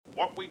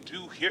What we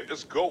do here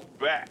is go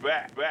back.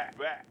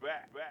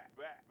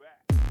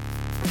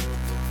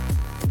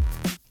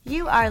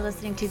 You are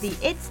listening to the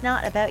It's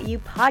Not About You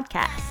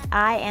podcast.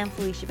 I am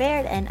Felicia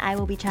Baird, and I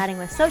will be chatting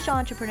with social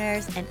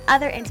entrepreneurs and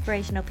other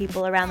inspirational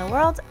people around the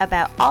world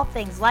about all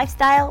things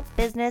lifestyle,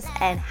 business,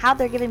 and how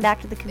they're giving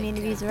back to the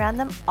communities around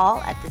them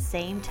all at the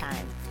same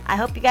time. I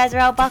hope you guys are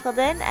all buckled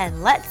in,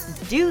 and let's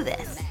do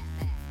this.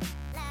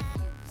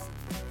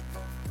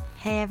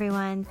 Hey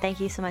everyone,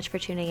 thank you so much for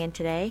tuning in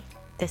today.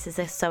 This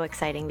is so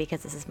exciting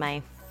because this is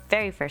my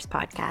very first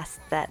podcast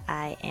that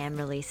I am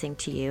releasing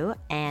to you,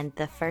 and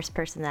the first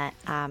person that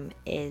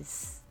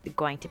is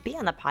going to be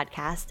on the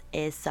podcast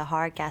is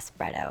Sahar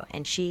Gasparetto,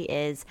 and she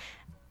is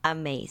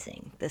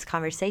amazing. This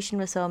conversation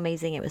was so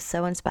amazing. It was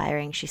so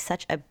inspiring. She's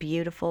such a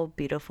beautiful,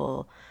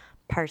 beautiful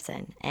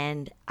person,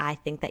 and I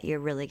think that you're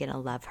really going to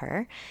love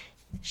her.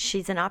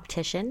 She's an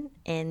optician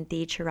in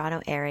the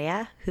Toronto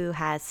area who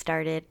has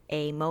started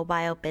a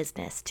mobile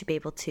business to be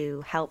able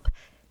to help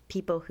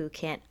people who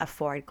can't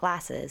afford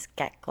glasses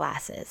get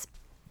glasses.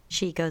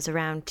 She goes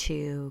around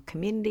to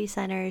community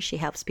centers. She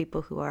helps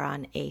people who are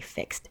on a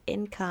fixed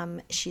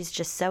income. She's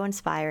just so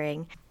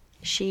inspiring.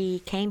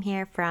 She came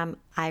here from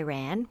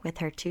Iran with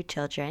her 2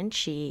 children.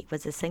 She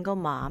was a single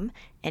mom,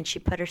 and she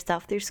put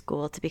herself through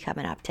school to become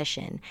an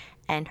optician,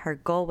 and her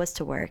goal was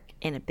to work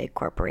in a big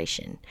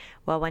corporation.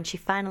 Well, when she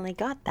finally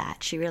got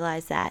that, she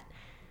realized that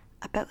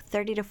about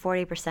 30 to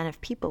 40%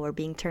 of people were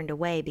being turned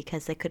away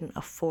because they couldn't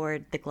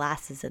afford the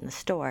glasses in the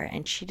store,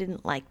 and she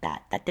didn't like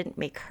that. That didn't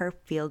make her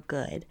feel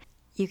good.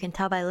 You can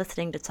tell by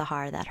listening to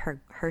Sahar that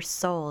her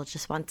soul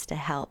just wants to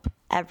help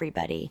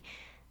everybody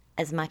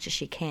as much as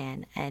she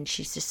can, and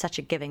she's just such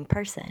a giving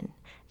person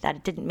that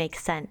it didn't make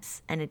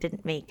sense, and it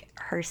didn't make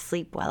her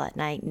sleep well at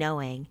night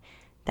knowing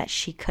that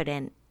she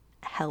couldn't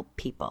help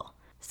people.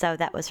 So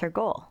that was her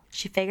goal.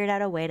 She figured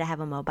out a way to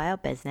have a mobile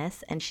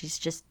business, and she's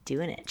just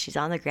doing it. She's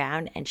on the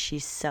ground, and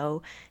she's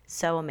so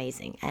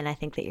amazing, and I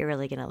think that you're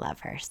really going to love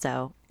her.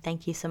 So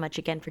thank you so much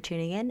again for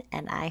tuning in,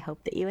 and I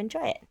hope that you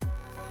enjoy it.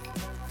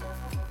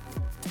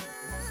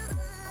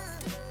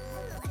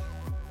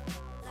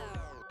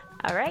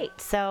 All right,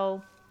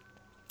 so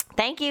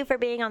thank you for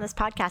being on this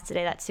podcast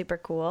today. That's super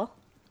cool.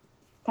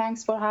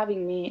 Thanks for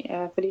having me,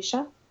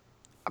 Felicia.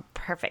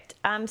 Perfect.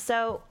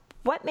 So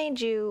what made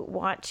you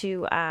want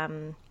to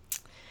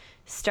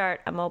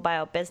start a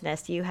mobile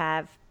business? You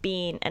have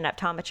been an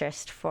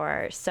optometrist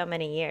for so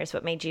many years.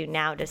 What made you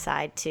now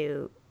decide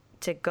to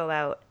go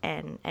out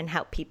and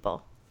help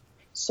people?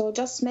 So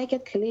just make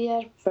it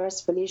clear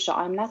first, Felicia,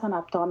 I'm not an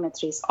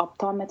optometrist.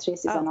 Optometrist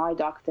is an eye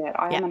doctor.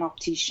 I am an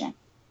optician.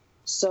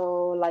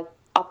 So like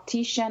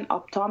optician,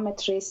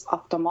 optometrist,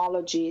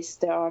 ophthalmologist,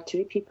 there are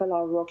 3 people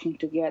are working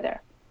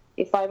together.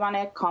 If I want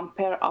to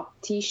compare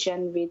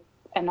optician with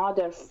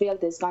another field,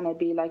 it's going to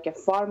be like a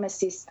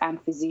pharmacist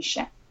and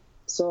physician.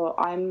 So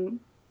I'm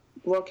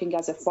working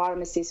as a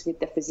pharmacist with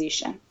the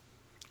physician.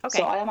 Okay.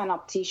 So I am an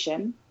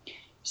optician.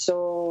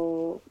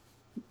 So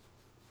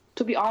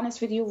to be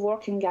honest with you,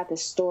 working at a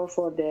store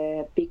for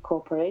the big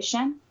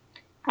corporation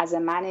as a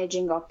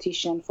managing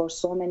optician for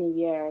so many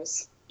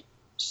years.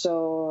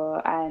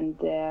 So, and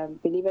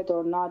believe it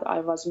or not, I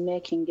was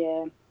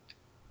making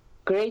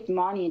great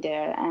money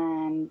there,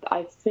 and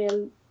I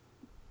feel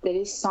there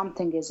is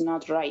something is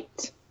not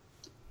right.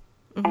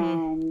 Mm-hmm.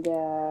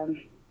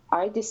 And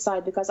I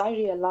decided, because I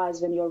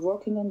realized when you're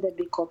working in the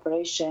big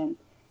corporation,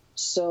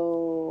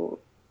 so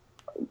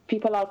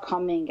people are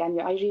coming, and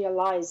I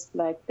realized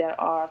like there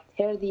are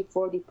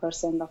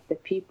 30-40% of the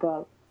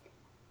people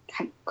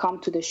can come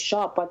to the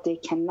shop, but they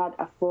cannot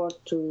afford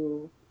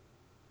to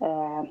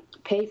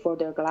pay for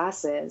their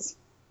glasses.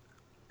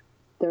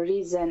 The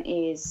reason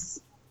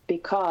is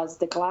because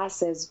the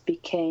glasses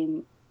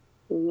became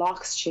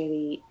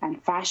luxury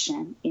and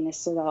fashion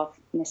instead of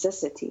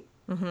necessity.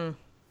 Mm-hmm. Mm-hmm.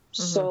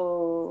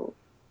 So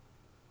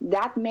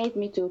that made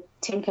me to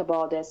think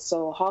about it.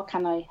 So how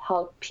can I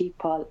help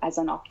people as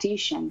an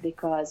optician?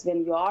 Because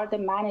when you are the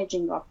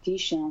managing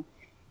optician,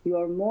 you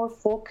are more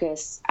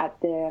focused at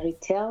the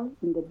retail.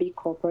 In the big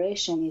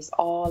corporation is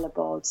all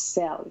about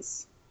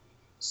sales.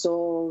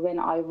 So when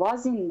I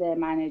was in the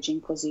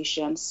managing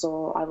position,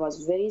 so I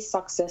was very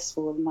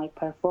successful. My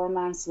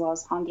performance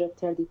was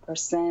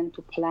 130%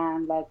 to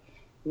plan, like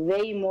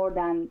way more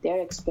than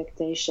their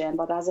expectation.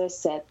 But as I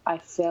said, I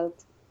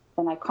felt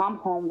when I come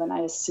home, when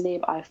I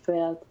sleep, I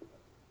felt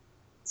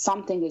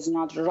something is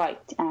not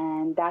right.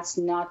 And that's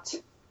not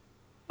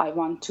I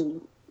want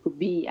to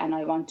be and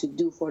I want to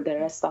do for the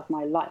rest of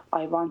my life.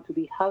 I want to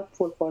be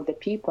helpful for the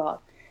people.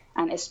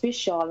 And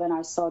especially when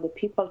I saw the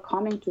people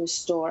coming to a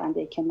store and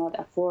they cannot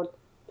afford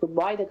to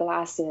buy the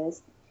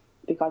glasses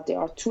because they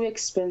are too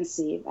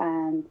expensive.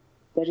 And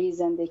the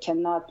reason they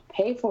cannot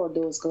pay for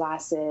those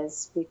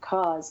glasses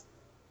because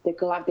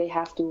they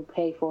have to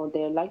pay for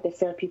the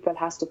fair people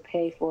has to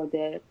pay for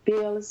their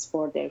bills,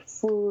 for their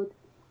food,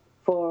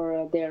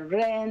 for their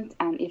rent.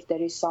 And if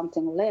there is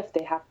something left,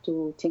 they have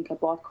to think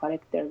about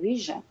correct their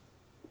vision.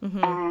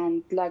 Mm-hmm.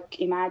 And like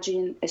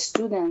imagine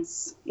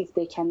students, if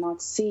they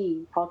cannot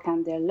see, how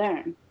can they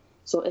learn?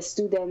 So a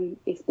student,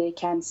 if they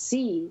can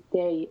see,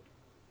 they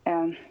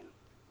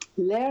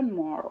learn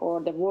more,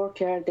 or the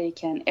worker, they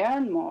can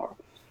earn more,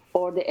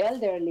 or the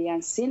elderly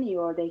and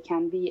senior, they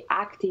can be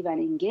active and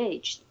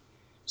engaged.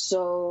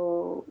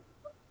 So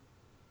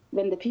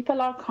when the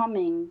people are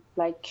coming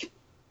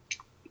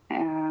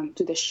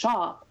to the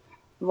shop,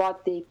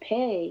 what they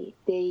pay,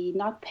 they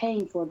not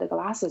paying for the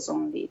glasses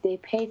only. They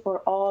pay for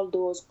all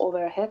those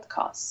overhead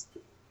costs,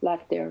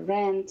 like their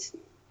rent.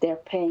 They're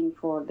paying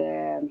for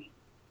the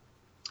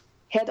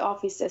head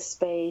office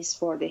space,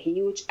 for the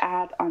huge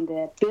ad on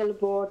the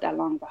billboard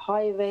along the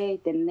highway,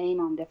 the name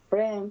on the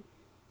frame.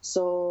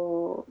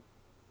 So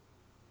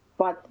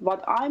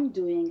what I'm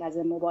doing as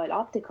a mobile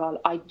optical,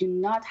 I do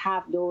not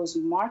have those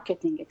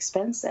marketing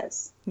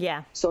expenses.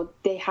 Yeah. So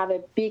they have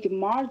a big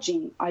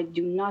margin. I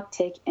do not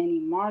take any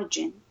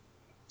margin.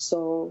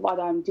 So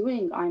what I'm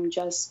doing, I'm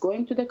just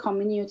going to the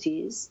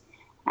communities,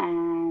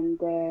 and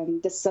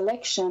the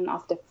selection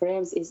of the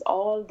frames is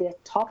all the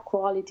top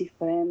quality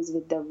frames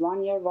with the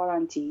 1-year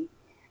warranty.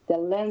 The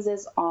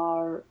lenses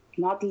are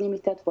not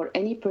limited for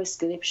any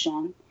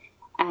prescription.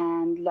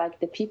 And like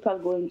the people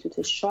going to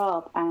the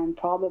shop, and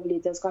probably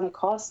that's going to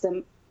cost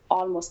them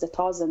almost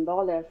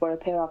 $1,000 for a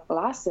pair of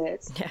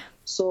glasses. Yeah.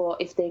 So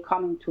if they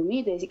come to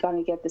me, they're going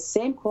to get the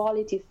same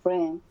quality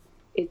frame.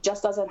 It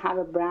just doesn't have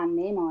a brand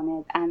name on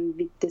it. And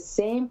with the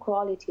same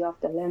quality of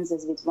the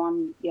lenses with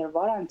 1-year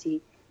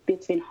warranty,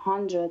 between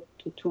 $100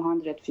 to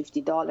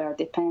 $250,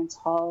 depends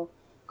how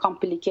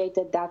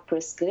complicated that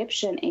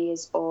prescription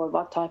is or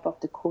what type of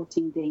the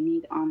coating they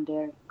need on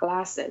their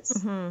glasses.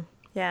 Mm-hmm.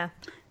 Yeah.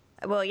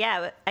 Well,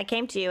 yeah, I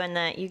came to you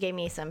and you gave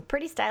me some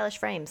pretty stylish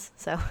frames.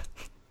 So.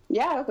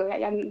 Yeah,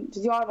 okay. And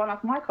you are one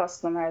of my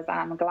customers, and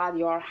I'm glad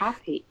you are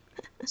happy.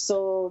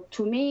 So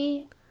to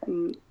me,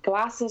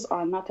 glasses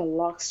are not a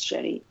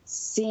luxury.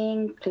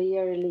 Seeing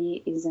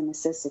clearly is a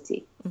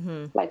necessity.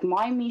 Mm-hmm. Like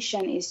my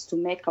mission is to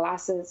make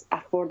glasses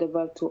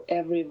affordable to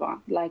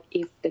everyone. Like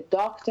if the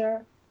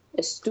doctor,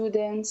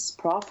 students,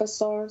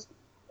 professors,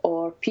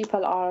 or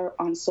people are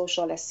on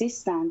social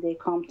assistance, they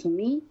come to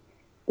me,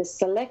 the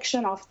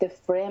selection of the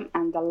frame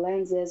and the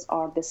lenses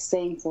are the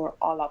same for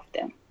all of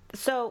them.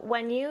 So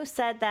when you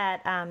said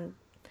that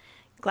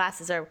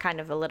glasses are kind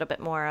of a little bit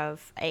more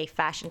of a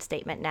fashion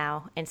statement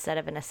now instead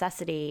of a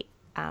necessity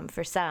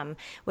for some,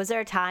 was there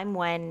a time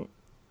when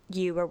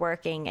you were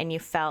working and you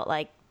felt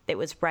like it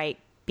was right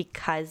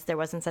because there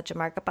wasn't such a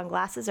markup on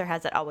glasses, or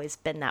has it always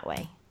been that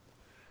way?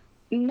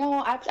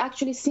 No,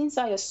 actually, since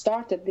I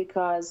started,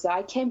 because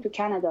I came to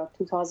Canada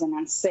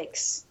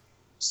 2006.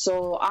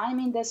 So I'm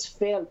in this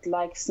field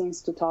like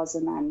since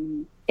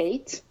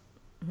 2008.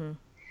 Mm-hmm.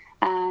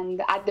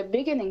 And at the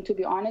beginning, to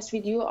be honest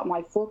with you,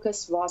 my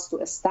focus was to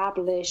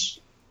establish,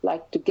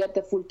 like to get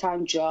the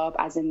full-time job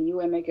as a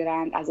new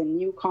immigrant, as a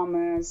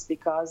newcomer,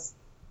 because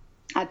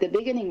at the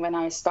beginning when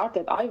I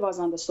started, I was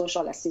on the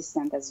social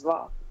assistant as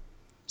well.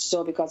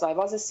 So because I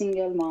was a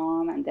single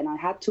mom, and then I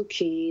had 2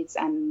 kids,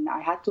 and I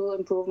had to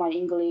improve my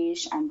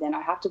English, and then I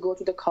had to go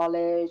to the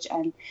college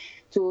and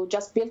to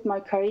just build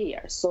my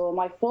career. So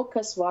my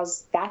focus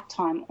was that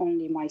time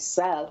only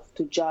myself,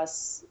 to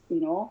just,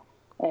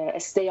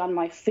 stay on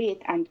my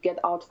feet and get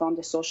out from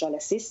the social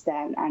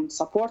assistant and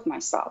support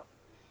myself.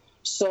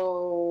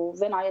 So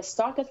when I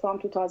started from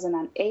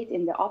 2008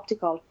 in the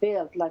optical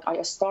field, like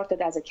I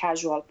started as a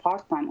casual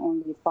part-time,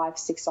 only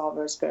 5-6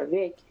 hours per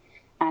week.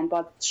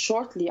 But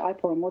shortly I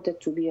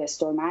promoted to be a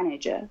store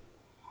manager.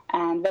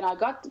 And when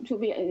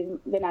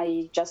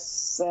I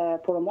just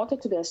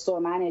promoted to the store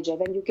manager,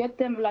 when you get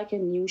them like a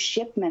new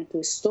shipment to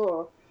a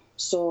store,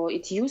 so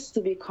it used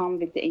to come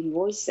with the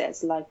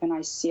invoices. Like when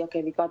I see,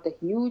 okay, we got the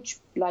huge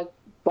like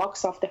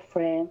box of the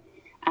frame,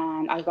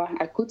 and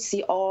I could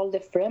see all the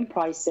frame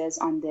prices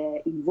on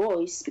the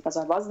invoice because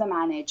I was the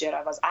manager.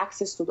 I was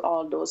access to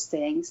all those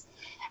things.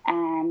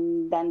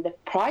 And then the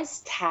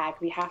price tag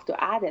we have to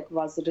add it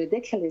was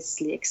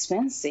ridiculously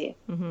expensive.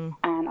 Mm-hmm.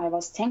 And I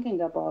was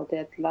thinking about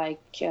it,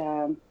 like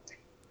the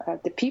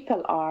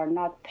people are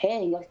not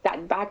paying. Like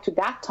that, back to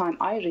that time,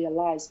 I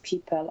realized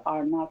people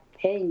are not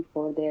paying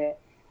for the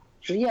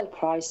real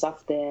price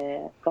of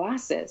the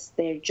glasses.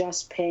 They're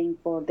just paying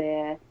for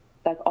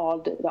all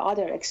the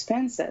other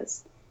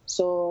expenses.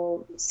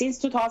 So since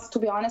 2000, to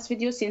be honest with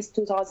you, since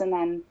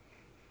 2009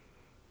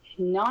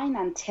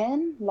 and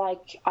 10,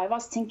 like I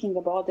was thinking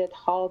about it,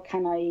 how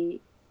can I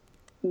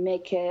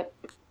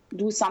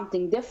do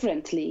something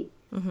differently?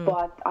 Mm-hmm.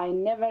 But I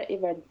never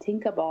even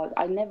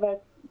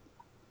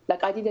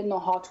I didn't know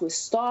how to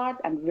start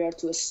and where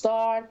to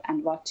start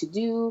and what to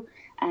do.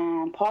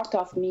 And part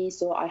of me,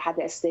 so I had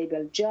a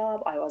stable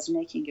job. I was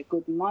making a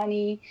good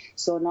money.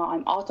 So now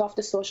I'm out of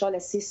the social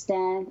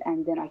assistant,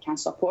 and then I can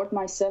support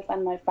myself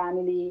and my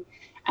family.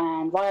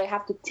 And what I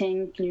have to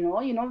think,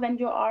 when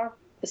you are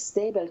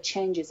stable,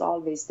 change is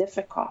always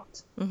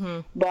difficult.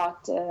 Mm-hmm.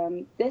 But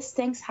these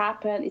things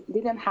happen. It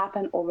didn't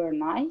happen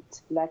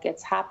overnight. Like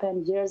it's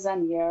happened years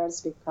and years,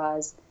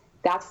 because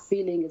that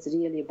feeling is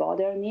really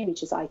bothering me,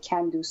 which is I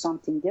can do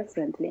something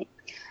differently.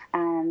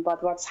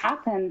 But what's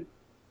happened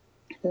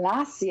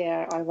last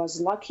year, I was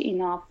lucky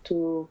enough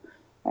to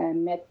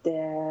met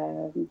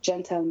the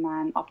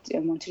gentleman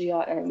in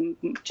Montreal,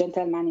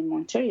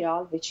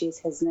 which is,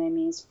 his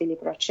name is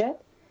Philippe Rochet.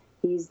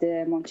 He's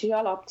the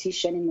Montreal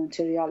optician in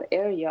Montreal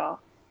area,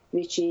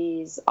 which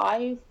is,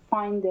 I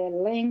find a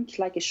link,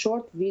 like a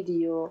short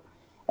video.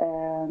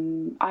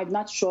 I'm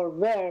not sure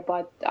where,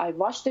 but I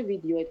watched the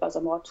video. It was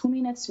about 2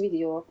 minutes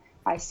video.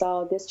 I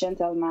saw this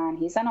gentleman.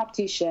 He's an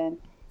optician.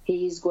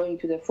 He is going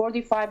to the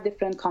 45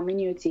 different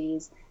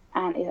communities.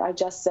 And I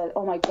just said,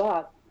 oh my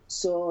God,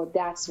 so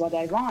that's what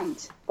I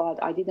want.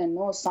 But I didn't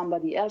know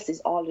somebody else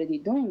is already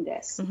doing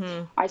this.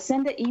 Mm-hmm. I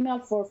sent the email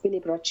for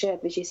Philippe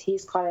Rochet, which is,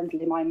 he's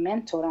currently my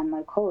mentor and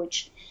my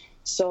coach.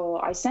 So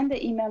I sent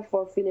the email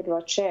for Philippe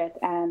Rochet,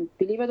 and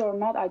believe it or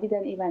not, I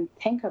didn't even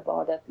think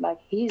about it.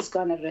 Like, he's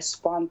going to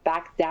respond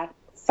back that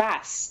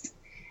fast.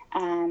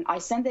 And I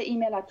sent the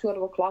email at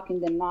 12 o'clock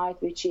in the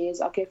night, which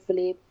is, okay,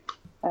 Philippe,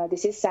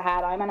 this is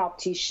Sahar. I'm an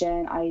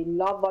optician. I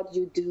love what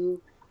you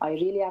do. I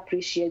really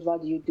appreciate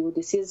what you do.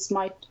 This is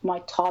my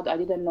thought. I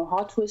didn't know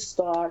how to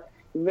start,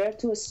 where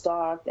to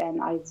start,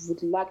 and I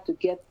would like to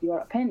get your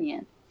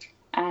opinion.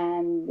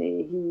 And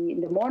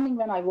in the morning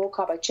when I woke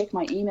up, I checked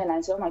my email and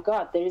I said, oh my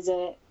God, there is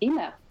an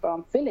email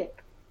from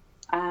Philip.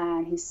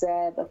 And he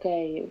said,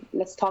 okay,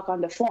 let's talk on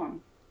the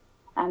phone.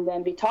 And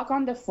then we talked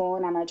on the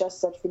phone, and I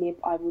just said, Philip,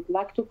 I would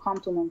like to come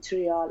to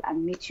Montreal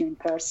and meet you in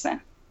person.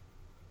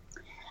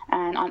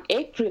 And on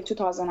April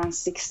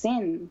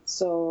 2016,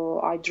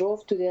 so I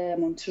drove to the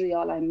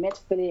Montreal. I met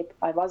Philip.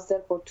 I was there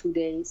for 2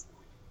 days.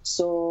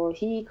 So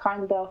he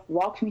kind of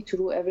walked me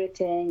through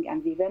everything,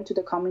 and we went to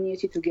the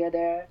community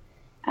together.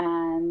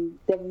 And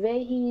the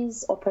way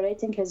he's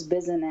operating his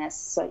business,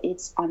 so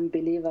it's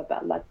unbelievable.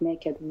 Like,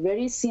 make it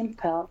very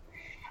simple.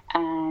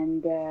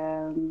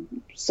 And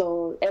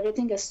so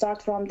everything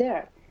starts from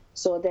there.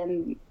 So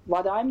then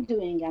what I'm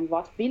doing and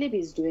what Philip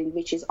is doing,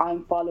 which is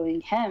I'm following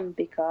him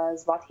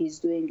because what he's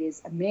doing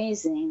is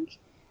amazing.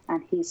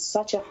 And he's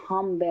such a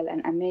humble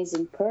and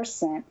amazing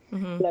person.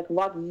 Mm-hmm. Like,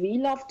 what we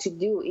love to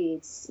do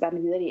is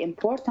very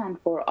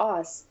important for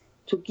us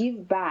to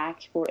give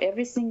back. For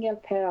every single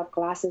pair of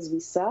glasses we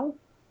sell,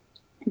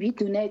 we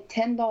donate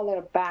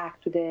 $10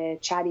 back to the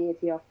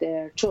charity of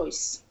their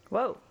choice.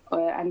 Whoa.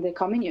 And the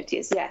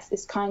communities. Yes,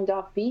 it's kind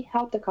of, we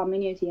help the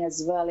community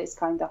as well. It's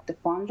kind of the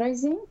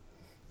fundraising.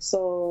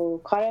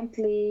 So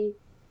currently,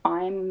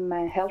 I'm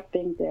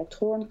helping the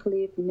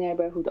Thorncliffe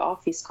neighborhood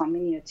office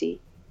community.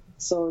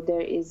 So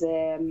there is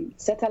a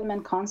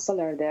settlement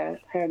counselor there.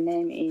 Her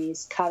name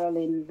is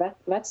Caroline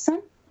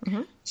Watson.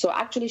 Mm-hmm. So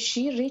actually,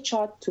 she reached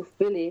out to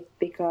Philip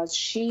because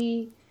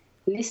she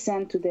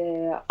listened to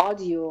the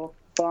audio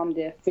from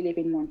the Philip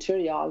in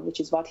Montreal,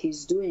 which is what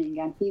he's doing.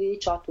 And he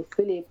reached out to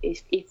Philip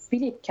if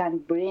Philip can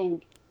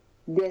bring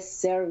this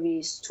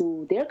service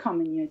to their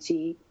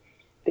community,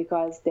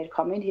 because their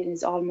community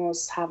is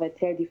almost have a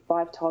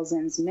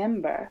 35,000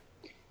 member.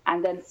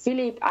 And then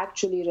Philip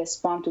actually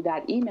responded to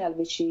that email,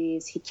 which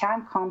is he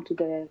can't come to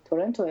the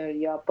Toronto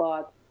area,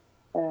 but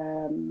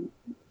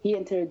he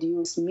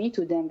introduced me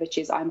to them, which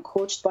is I'm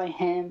coached by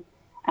him,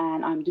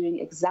 and I'm doing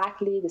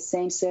exactly the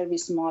same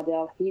service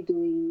model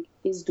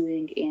he's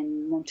doing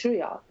in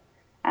Montreal.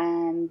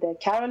 And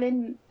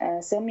Caroline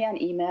sent me an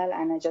email,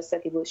 and I just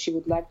said she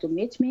would like to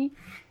meet me.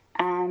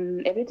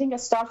 And everything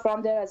starts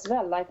from there as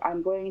well. Like,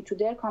 I'm going to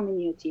their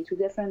community, to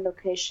different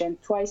locations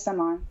twice a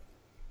month.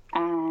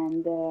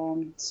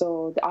 And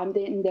so I'm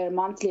in their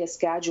monthly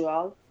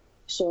schedule.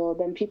 So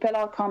then people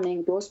are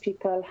coming. Those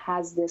people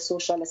has the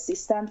social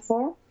assistant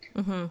for,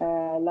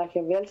 mm-hmm. Like a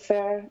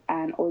welfare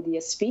and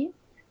ODSP.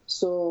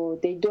 So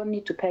they don't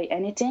need to pay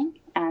anything.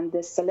 And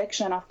the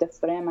selection of the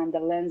frame and the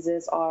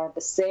lenses are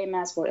the same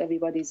as for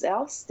everybody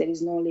else. There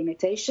is no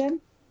limitation.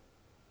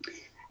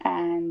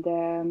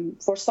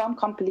 And for some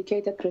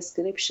complicated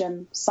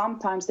prescription,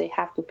 sometimes they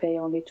have to pay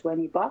only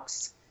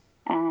 $20.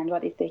 And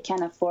what if they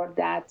can afford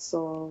that?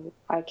 So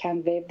I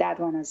can waive that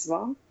one as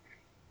well.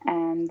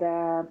 And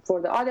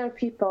for the other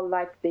people,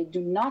 like, they do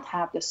not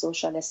have the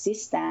social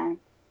assistant,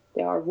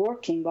 they are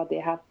working, but they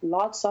have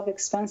lots of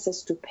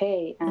expenses to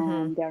pay, and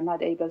mm-hmm. they're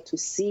not able to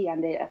see,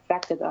 and they're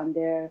affected on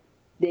their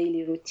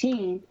daily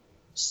routine.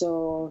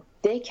 So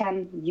they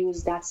can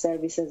use that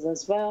services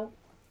as well.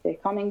 They're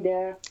coming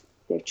there.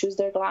 They choose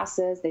their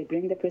glasses, they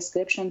bring the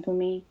prescription to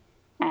me,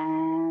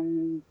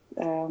 and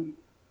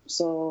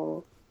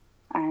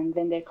and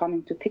when they're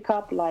coming to pick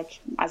up, like,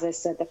 as I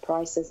said, the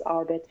prices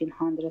are between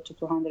 $100 to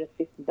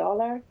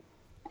 $250,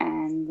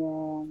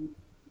 and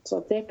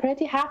so they're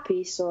pretty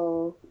happy.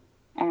 So,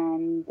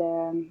 and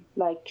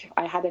like,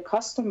 I had a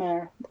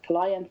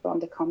client from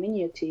the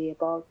community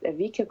about a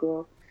week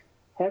ago.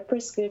 Her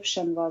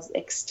prescription was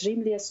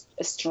extremely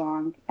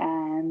strong,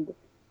 and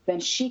when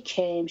she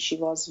came, she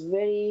was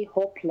very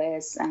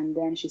hopeless, and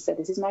then she said,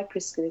 this is my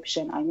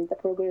prescription. I need a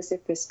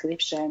progressive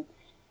prescription.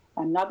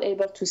 I'm not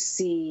able to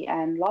see,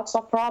 and lots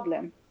of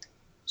problem.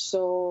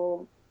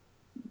 So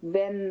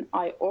when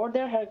I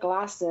ordered her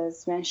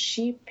glasses, when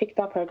she picked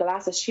up her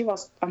glasses, she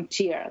was on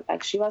tear.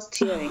 Like, she was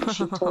tearing.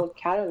 She told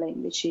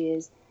Caroline, which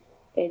is,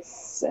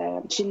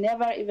 she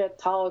never even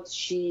thought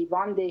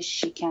one day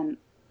she can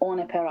own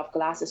a pair of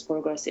glasses,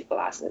 progressive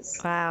glasses.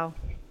 Wow.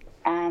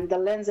 And the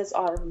lenses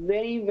are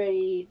very,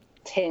 very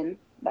thin.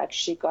 Like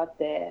she got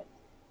the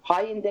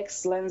high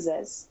index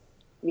lenses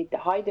with the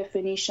high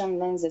definition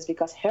lenses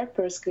because her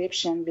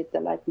prescription with the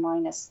like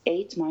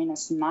 -8,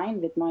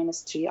 -9 with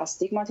 -3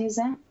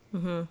 astigmatism,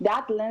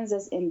 that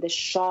lenses in the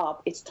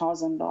shop, it's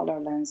 $1,000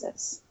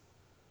 lenses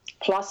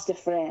plus the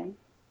frame.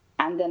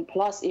 And then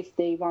plus if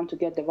they want to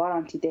get the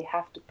warranty, they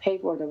have to pay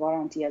for the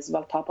warranty as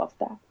well top of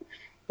that.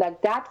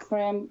 Like that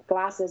frame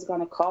glasses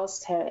gonna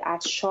cost her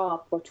at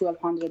shop for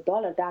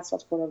 $1,200. That's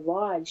what for a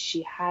while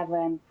she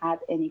haven't had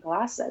any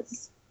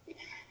glasses.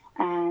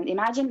 And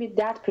imagine with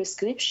that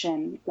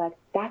prescription, like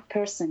that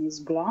person is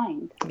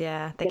blind.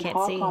 Yeah, they then can't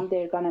how see. come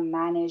they're gonna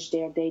manage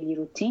their daily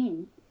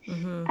routine?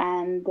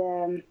 And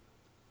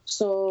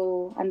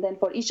and then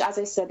for each, as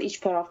I said,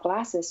 each pair of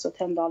glasses, so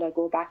 $10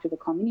 go back to the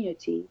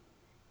community.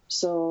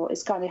 So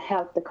it's gonna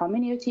help the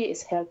community,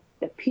 it's help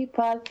the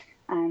people,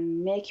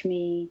 and make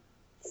me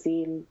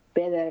feel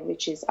better,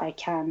 which is I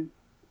can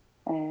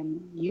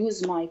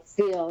use my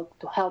field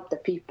to help the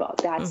people.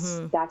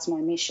 That's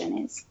my mission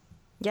is.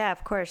 Yeah,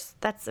 of course.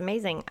 That's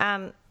amazing.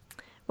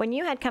 When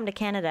you had come to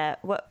Canada,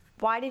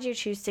 why did you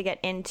choose to get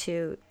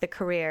into the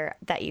career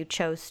that you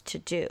chose to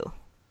do?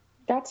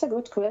 That's a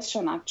good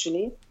question,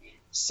 actually.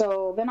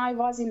 So when I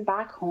was in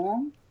back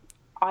home,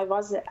 I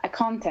was an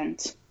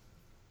accountant.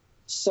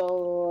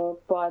 So,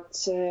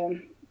 but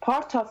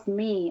part of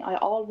me, I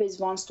always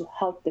wants to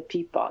help the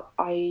people.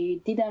 I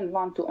didn't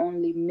want to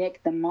only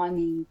make the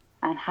money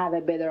and have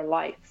a better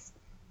life.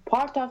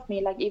 Part of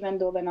me, like even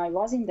though when I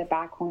was in the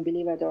back home,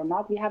 believe it or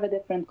not, we have a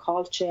different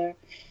culture.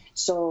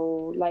 So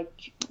like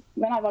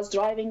when I was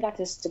driving at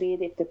the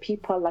street, if the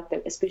people, like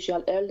the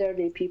especially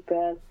elderly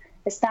people,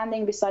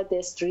 standing beside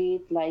the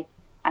street, like,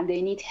 and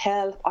they need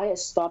help, I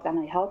stopped and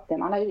I helped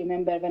them. And I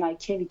remember when I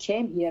came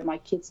here, my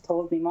kids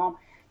told me, Mom,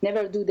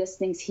 never do these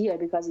things here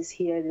because it's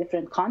here in a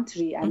different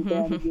country and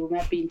then you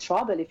might be in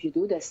trouble if you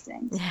do these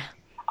things. Yeah.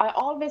 I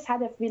always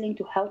had a feeling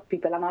to help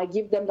people, and I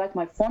give them like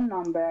my phone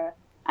number,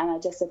 and I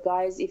just said,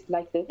 guys, if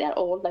like they're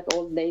old, like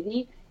old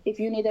lady, if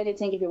you need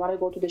anything, if you want to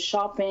go to the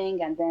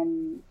shopping,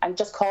 and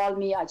just call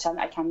me, I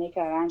can make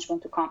an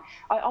arrangement to come.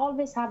 I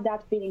always have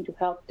that feeling to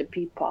help the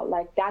people.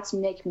 Like that's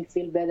make me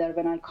feel better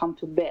when I come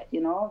to bed, you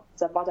know.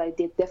 So what I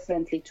did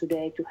differently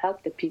today to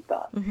help the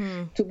people,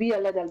 to be a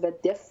little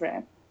bit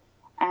different.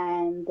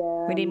 And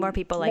we need more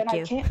people like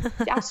you.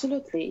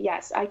 Absolutely,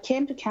 yes. I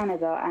came to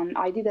Canada and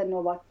I didn't know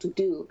what to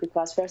do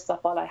because first of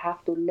all, I have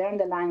to learn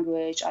the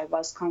language. I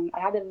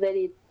had a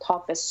very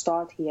tough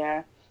start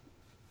here.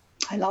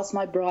 I lost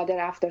my brother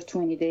after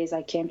 20 days.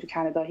 I came to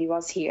Canada. He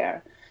was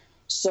here.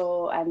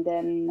 So, and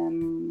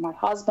then my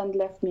husband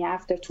left me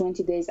after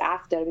 20 days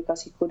after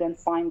because he couldn't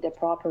find the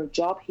proper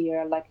job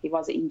here. Like he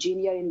was an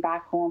engineer in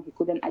back home. He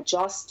couldn't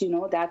adjust, you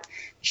know, that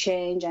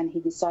change, and he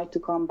decided to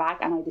come back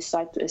and I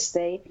decided to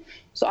stay.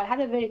 So I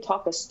had a very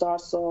tough start.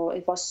 So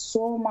it was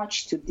so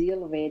much to deal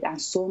with and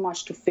so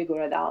much to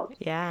figure it out.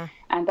 Yeah.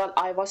 And that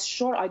I was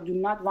sure I do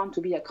not want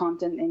to be an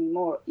accountant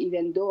anymore,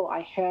 even though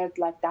I heard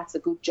like that's a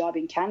good job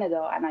in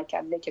Canada and I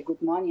can make a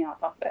good money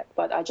out of it.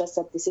 But I just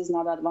said, this is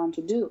not what I want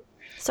to do.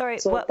 Sorry,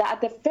 so at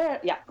the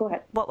fair, yeah, go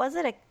ahead. What was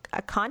it?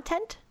 A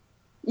content?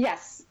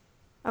 Yes.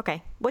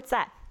 Okay. What's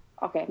that?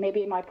 Okay,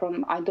 maybe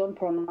I don't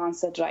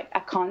pronounce it right. A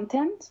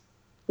content,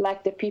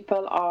 like the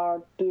people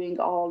are doing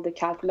all the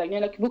calculation, you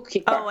know, like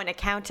bookkeeper. Oh, an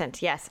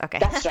accountant. Yes. Okay.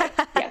 That's right.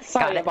 Yes.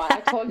 Sorry about it.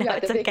 I told you No,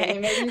 at the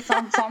beginning. Maybe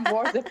some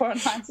words the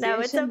pronunciation. No,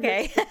 it's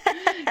okay.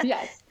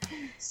 Yes.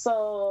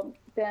 So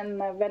then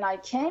when I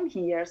came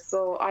here,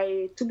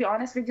 to be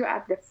honest with you,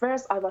 at the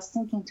first I was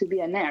thinking to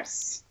be a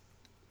nurse.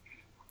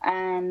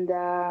 And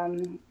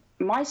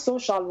my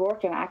social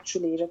worker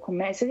actually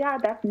recommended, said, yeah,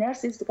 that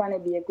nurse is going to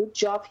be a good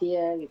job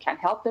here. You can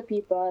help the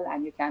people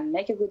and you can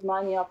make a good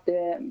money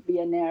be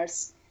a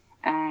nurse.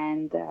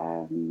 And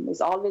it's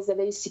always a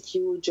very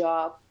secure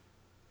job.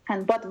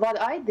 But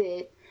what I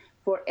did,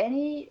 for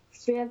any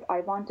field I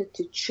wanted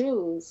to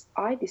choose,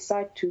 I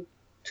decided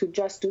to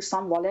just do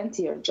some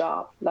volunteer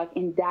job, like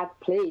in that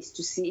place,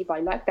 to see if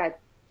I like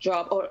that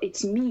job or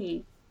it's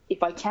me,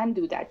 if I can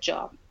do that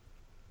job.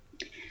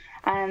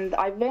 And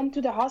I went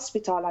to the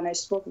hospital and I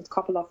spoke with a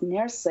couple of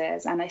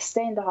nurses, and I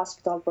stayed in the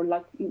hospital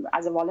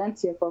as a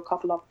volunteer for a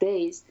couple of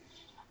days.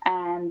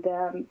 And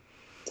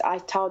I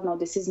thought, no,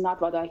 this is not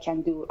what I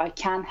can do. I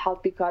can't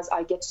help because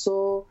I get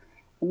so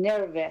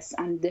nervous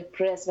and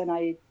depressed when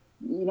I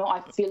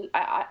feel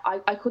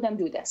I couldn't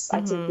do this. I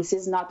think this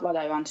is not what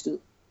I want to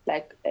do.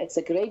 Like, it's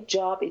a great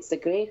job. It's a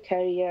great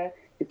career.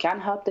 You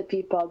can help the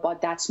people, but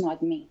that's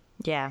not me.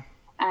 Yeah.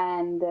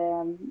 And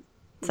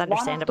it's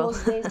understandable. One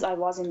of those days I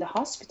was in the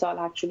hospital,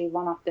 actually,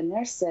 one of the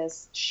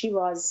nurses, she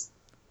was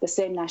the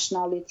same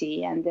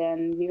nationality. And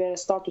then we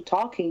started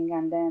talking,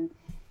 and then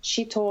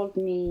she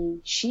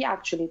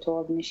actually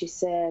told me, she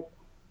said,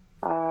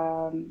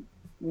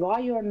 why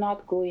you're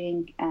not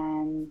going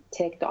and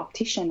take the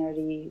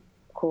opticianry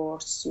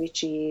course,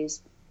 which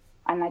is,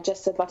 and I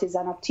just said, what is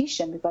an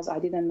optician? Because I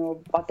didn't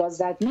know what does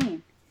that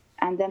mean.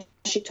 And then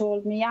she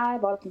told me, yeah,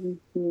 but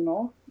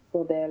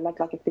for the like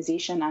a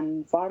physician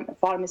and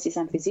pharmacist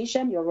and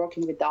physician. You're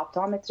working with the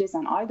optometrist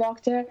and eye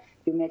doctor.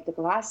 You make the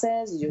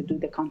glasses, you do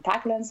the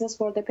contact lenses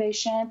for the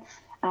patient.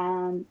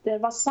 And there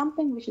was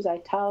something which is I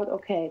thought,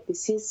 okay,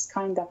 this is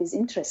kind of is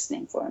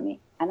interesting for me,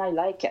 and I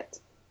like it.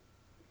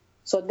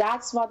 So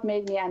that's what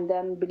made me. And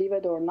then, believe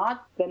it or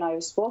not, when I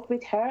spoke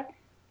with her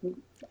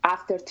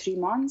after 3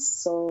 months,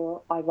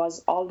 so I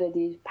was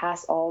already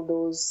past all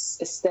those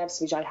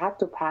steps which I had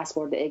to pass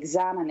for the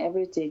exam and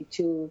everything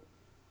to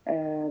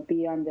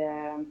be on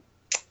the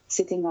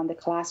sitting on the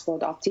class for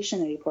the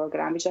opticianry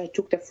program, which I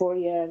took the 4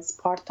 years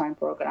part-time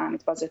program.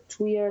 It was a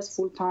 2 years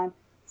full-time,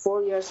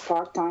 4 years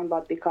part-time,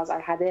 but because I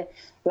had a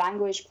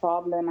language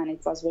problem and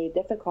it was very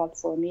difficult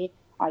for me,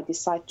 I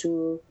decided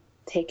to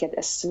take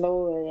it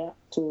slowly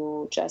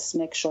to just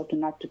make sure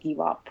not to give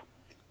up.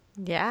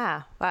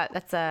 Yeah, wow,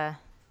 that's a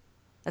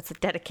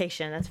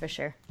dedication, that's for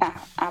sure.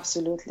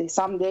 Absolutely.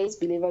 Some days,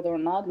 believe it or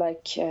not,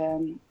 like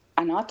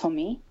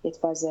anatomy, it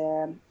was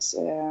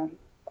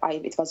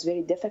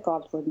very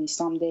difficult for me.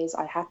 Some days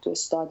I had to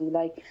study,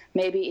 like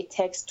maybe it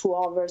takes 2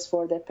 hours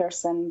for the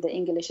person, the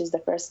English is the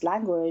first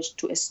language,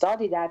 to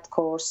study that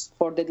course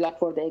for the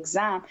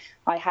exam.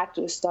 I had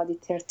to study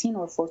 13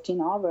 or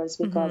 14 hours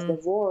because the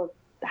word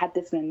had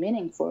different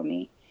meaning for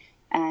me.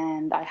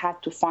 And I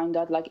had to find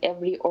out like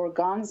every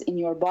organs in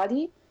your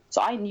body.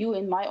 So I knew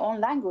in my own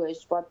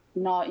language, but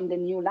now in the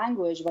new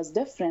language was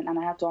different, and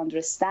I had to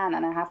understand,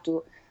 and I have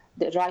to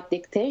the right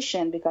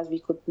dictation because we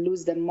could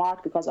lose the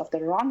mark because of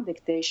the wrong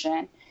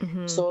dictation.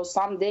 So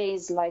some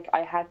days like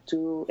I had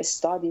to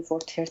study for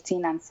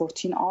 13 and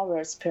 14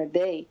 hours per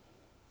day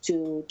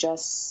to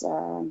just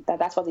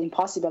that was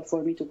impossible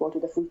for me to go to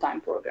the full-time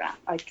program.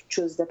 I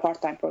chose the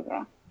part-time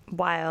program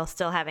while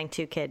still having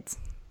 2 kids.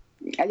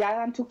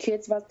 Yeah, and 2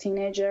 kids were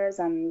teenagers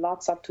and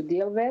lots of to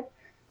deal with,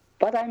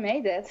 but I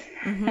made it.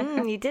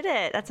 You did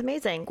it. That's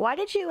amazing. Why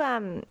did you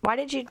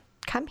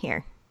come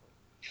here?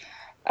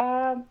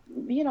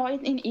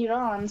 In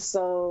Iran,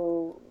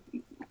 so,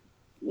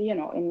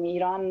 in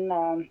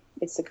Iran,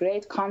 it's a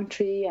great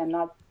country. I'm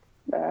not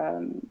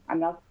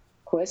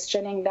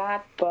questioning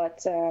that,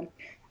 but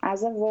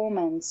as a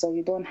woman, so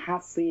you don't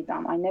have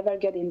freedom. I never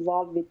get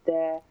involved with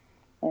the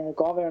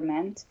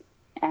government,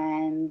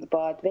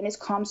 but when it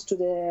comes to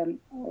the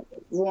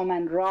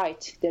woman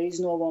right, there is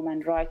no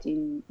woman right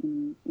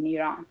in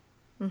Iran.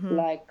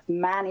 Like,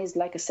 man is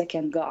like a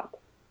second god.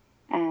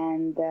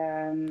 And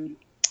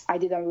I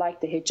didn't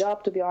like the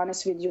hijab, to be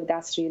honest with you.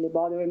 That's really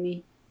bothered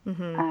me.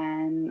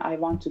 And I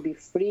want to be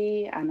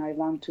free, and I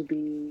want to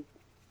be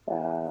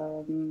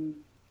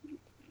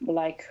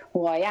like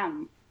who I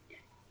am.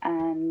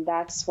 And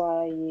that's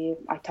why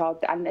I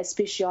thought, and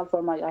especially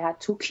for I had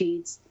 2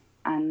 kids,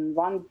 and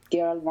 1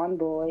 girl, 1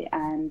 boy,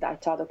 and I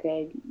thought,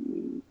 okay,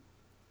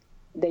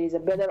 there is a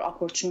better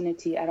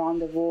opportunity around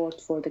the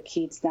world for the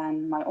kids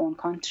than my own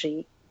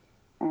country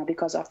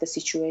because of the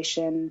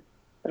situation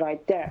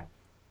right there.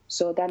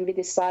 So then we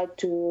decided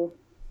to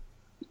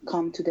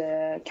come to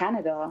the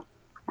Canada,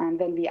 and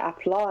when we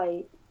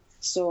applied,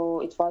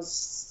 so it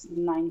was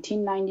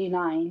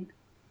 1999,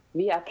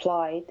 we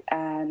applied,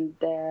 and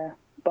we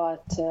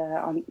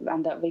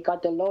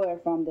got the lawyer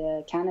from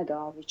the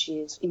Canada, which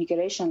is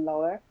immigration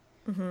lawyer,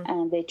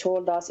 and they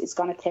told us it's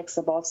going to take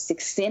about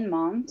 16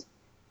 months,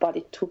 but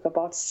it took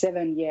about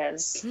 7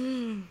 years,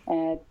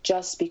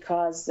 just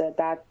because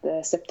that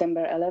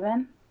September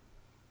 11.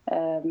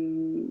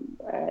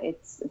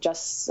 It's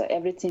just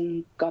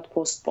everything got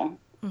postponed.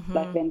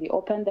 Like when we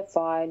opened the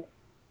file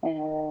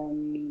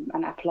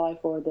and apply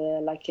for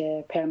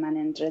a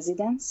permanent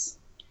residence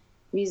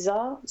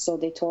visa, so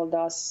they told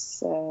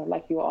us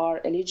you are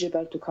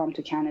eligible to come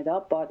to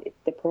Canada, but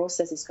the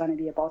process is going to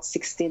be about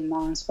 16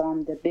 months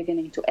from the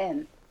beginning to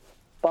end.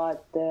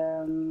 But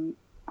in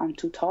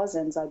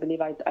 2000s, I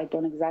believe, I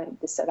don't exactly,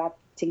 that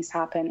things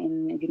happen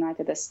in the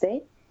United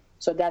States,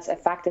 so that's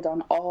affected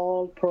on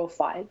all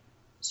profile.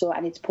 So,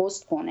 and it's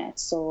postponed.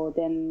 So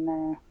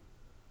then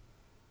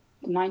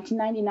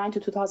 1999 to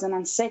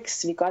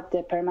 2006, we got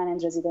the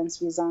permanent residence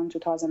visa in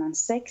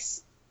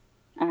 2006.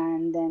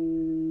 And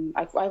then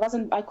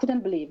I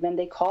couldn't believe when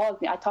they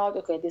called me. I thought,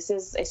 okay,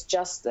 it's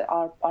just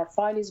our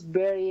file is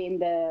buried in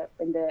the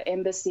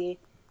embassy,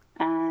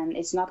 and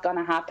it's not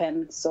gonna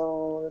happen.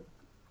 So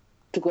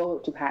to go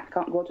to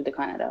the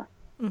Canada,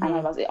 and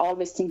I was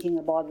always thinking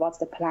about what's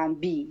the plan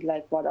B,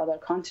 like what other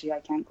country I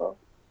can go.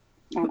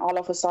 And all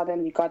of a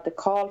sudden, we got the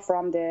call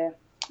from the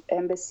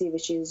embassy,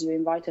 which is you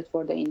invited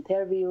for the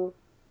interview.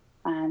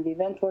 And we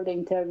went for the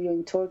interview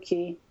in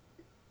Turkey.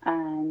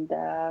 And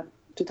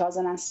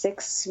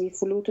 2006, we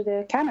flew to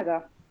the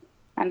Canada.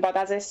 But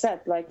as I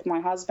said, like my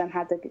husband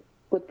had a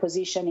good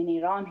position in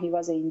Iran. He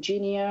was an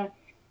engineer.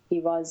 He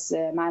was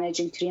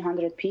managing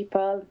 300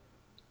 people.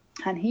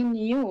 And he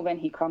knew when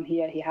he come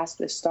here, he has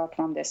to start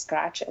from the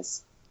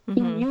scratches.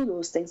 He knew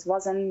those things,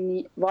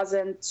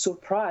 wasn't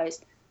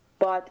surprised.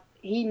 But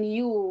he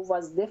knew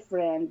was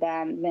different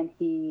than when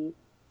he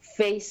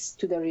faced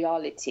to the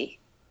reality.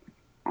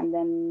 And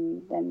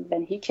then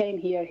when he came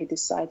here, he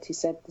said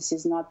this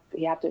is not,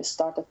 he had to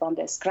start from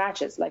the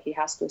scratches, like he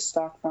has to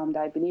start from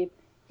I believe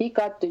he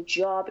got the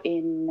job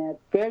in a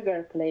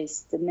burger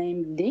place, the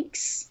name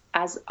Link's,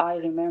 as I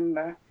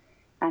remember,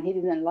 and he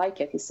didn't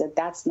like it. He said,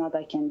 that's not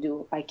I can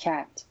do, I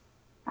can't.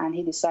 And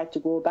he decided to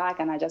go back,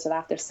 and I just said,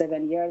 after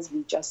 7 years,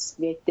 we just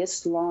wait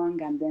this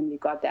long, and then we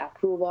got the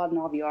approval,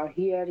 now we are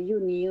here, you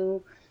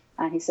knew.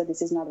 And he said,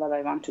 this is not what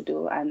I want to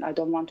do, and I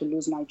don't want to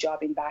lose my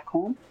job in back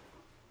home.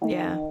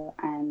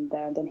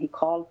 Then he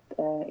called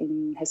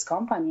in his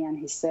company, and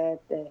he said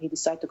he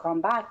decided to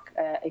come back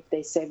if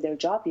they saved their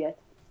job yet.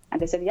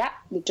 And they said, yeah,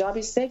 the job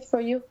is saved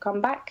for you, come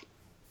back.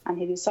 And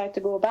he decided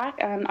to go back,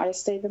 and I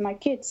stayed with my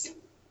kids.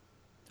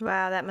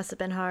 Wow, that must have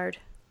been hard.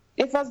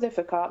 It was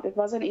difficult. It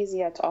wasn't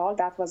easy at all.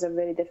 That was a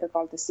very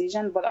difficult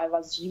decision, but I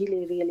was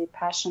really, really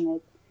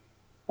passionate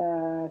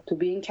to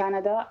be in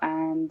Canada,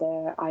 and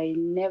I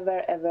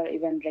never, ever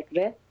even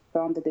regret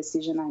from the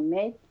decision I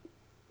made.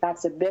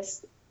 That's the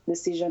best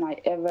decision I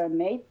ever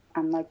made,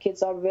 and my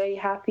kids are very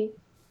happy.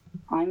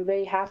 I'm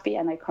very happy,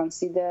 and I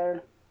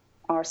consider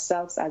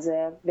ourselves as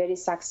a very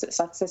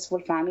successful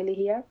family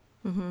here.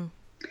 Mm-hmm.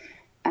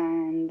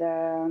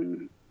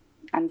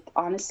 And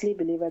honestly,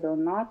 believe it or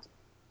not,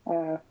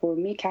 for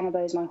me,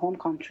 Canada is my home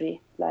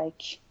country.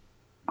 Like,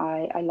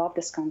 I love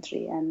this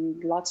country,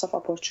 and lots of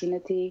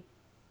opportunity.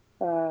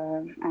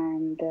 Even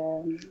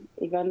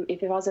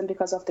if it wasn't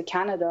because of the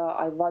Canada,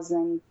 I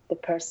wasn't the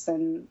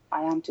person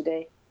I am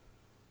today.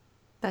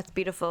 That's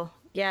beautiful.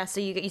 Yeah, so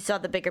you saw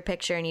the bigger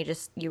picture and you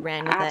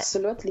ran with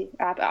Absolutely.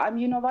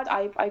 You know what?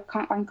 I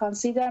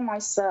consider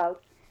myself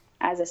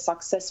as a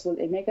successful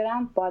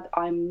immigrant, but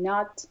I'm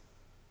not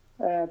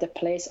the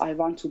place I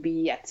want to be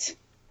yet.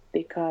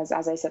 Because,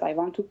 as I said, I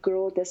want to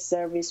grow this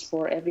service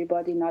for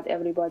everybody. Not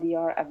everybody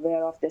are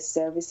aware of the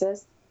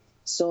services.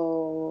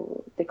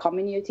 So the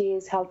community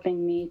is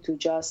helping me to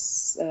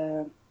just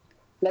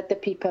let the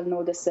people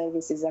know the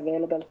service is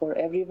available for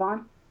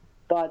everyone.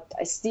 But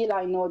still,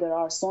 I know there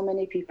are so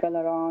many people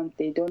around,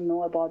 they don't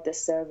know about the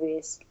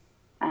service,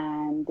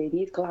 and they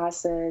need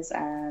glasses,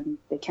 and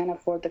they can't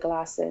afford the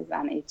glasses,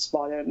 and it's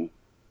bothering me.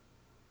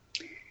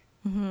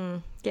 Mm-hmm.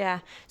 Yeah.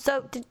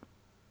 So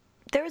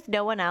there was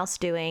no one else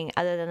doing,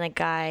 other than the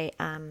guy,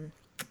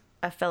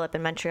 Philip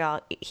in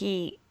Montreal,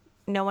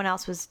 no one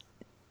else was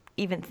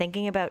even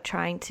thinking about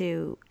trying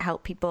to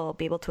help people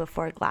be able to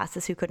afford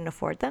glasses who couldn't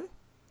afford them?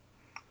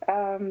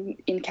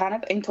 In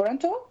Canada, in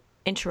Toronto?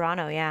 In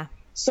Toronto, yeah.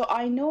 So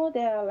I know the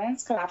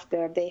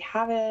LensCrafter, they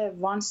have a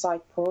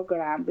one-side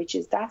program,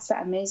 that's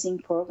an amazing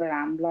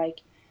program.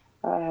 Like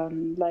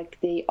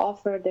they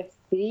offer the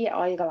free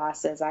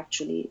eyeglasses,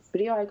 actually.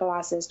 Free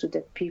eyeglasses to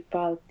the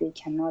people they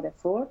cannot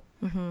afford.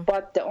 Mm-hmm.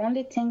 But the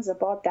only things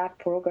about that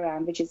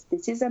program,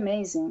 this is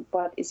amazing,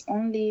 but it's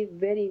only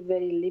very,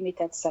 very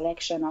limited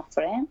selection of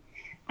frame.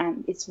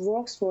 And it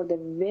works for the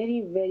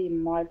very, very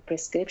mild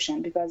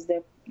prescription, because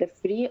the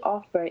free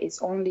offer is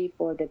only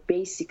for the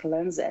basic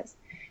lenses.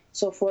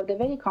 So for the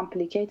very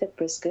complicated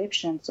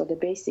prescription, so the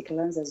basic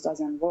lenses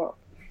doesn't work.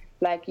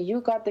 Like,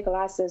 you got the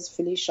glasses,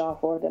 Felicia,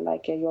 for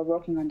you're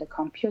working on the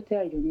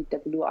computer, you need the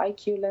Blue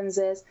IQ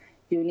lenses,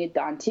 you need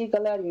the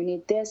anti-glare, you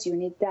need this, you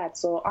need that.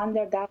 So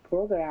under that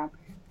program,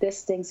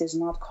 this things is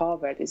not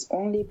covered. It's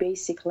only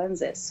basic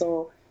lenses.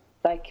 So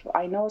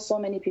I know so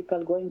many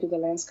people going to the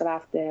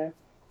LensCrafter,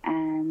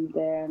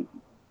 and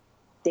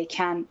they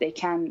can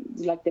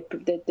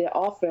the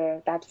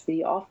offer, that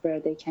free offer,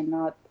 they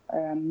cannot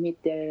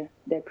meet their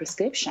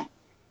prescription.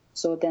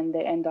 So then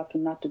they end up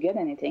not to get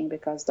anything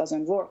because it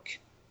doesn't work.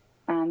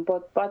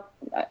 But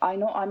I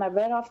know I'm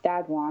aware of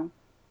that one,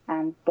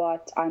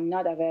 but I'm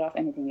not aware of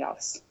anything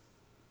else.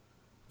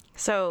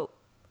 So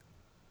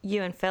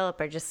you and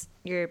Philip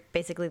you're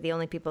basically the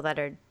only people that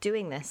are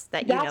doing this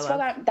that you know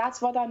of.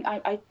 That's what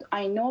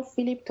I know.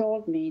 Philip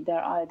told me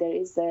there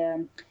is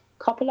a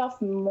couple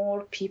of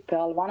more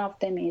people. One of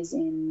them is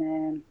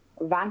in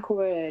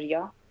Vancouver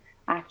area.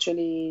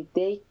 Actually,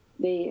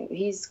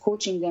 he's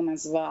coaching them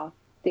as well.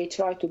 They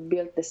try to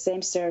build the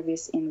same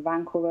service in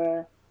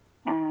Vancouver,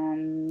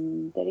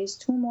 and there is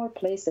 2 more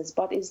places,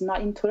 but it's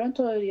not in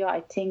Toronto area.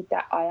 I think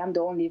that I am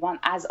the only one,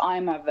 as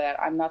I'm aware.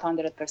 I'm not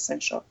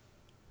 100% sure.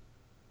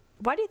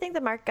 Why do you think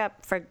the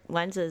markup for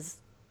lenses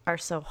are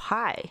so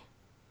high?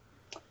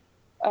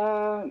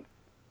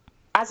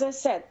 As I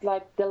said,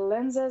 the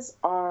lenses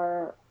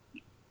are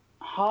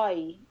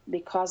high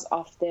because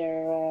of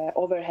their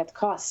overhead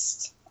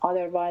costs.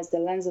 Otherwise, the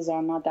lenses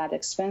are not that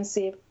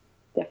expensive.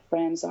 The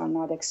frames are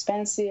not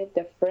expensive.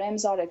 The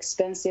frames are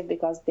expensive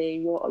because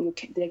they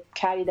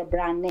carry the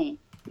brand name.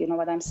 You know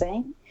what I'm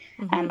saying?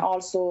 Mm-hmm. And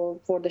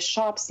also for the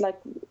shops,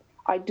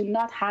 I do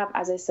not have,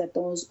 as I said,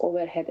 those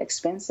overhead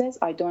expenses.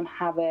 I don't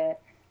have a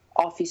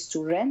office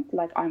to rent.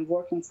 I'm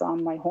working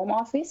from my home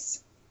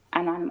office,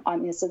 and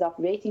I'm instead of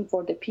waiting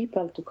for the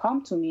people to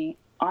come to me,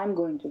 I'm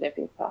going to the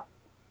people.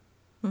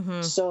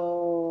 Mm-hmm.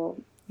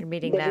 So you're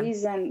meeting them.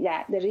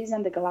 The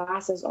reason the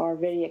glasses are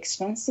very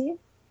expensive,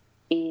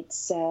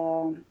 it's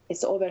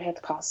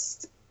overhead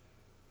cost.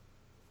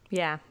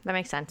 Yeah, that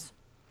makes sense.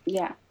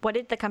 Yeah. What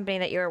did the company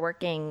that you were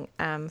working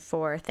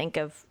for think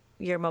of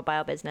your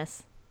mobile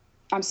business?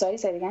 I'm sorry,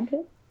 say it again,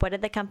 please. What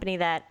did the company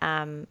that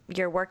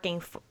you're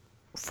working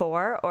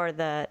for, or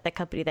the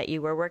company that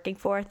you were working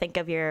for, think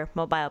of your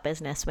mobile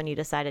business when you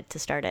decided to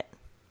start it?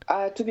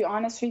 To be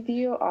honest with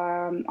you,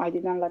 I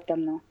didn't let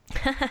them know.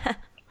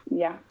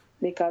 Yeah,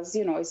 because,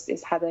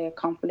 it's had a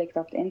conflict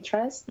of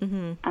interest,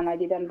 and I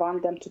didn't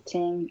want them to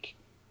think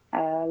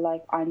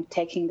like I'm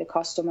taking the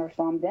customer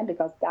from them,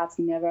 because that's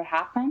never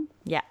happened.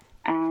 Yeah.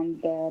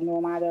 And no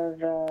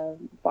matter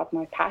what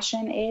my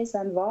passion is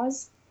and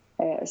was,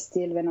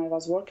 still when I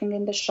was working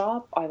in the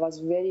shop, I was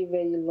very,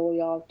 very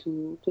loyal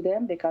to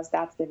them, because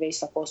that's the way it's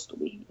supposed to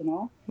be,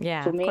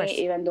 Yeah, to me, course.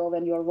 even though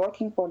when you're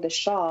working for the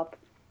shop,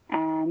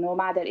 and no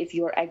matter if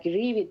you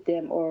agree with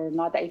them or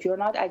not, if you're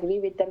not agree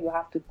with them, you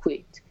have to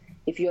quit.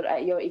 If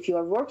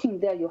you're working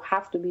there, you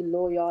have to be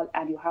loyal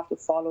and you have to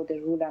follow the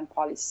rule and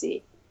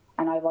policy.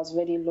 And I was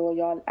very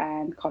loyal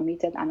and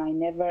committed, and I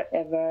never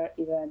ever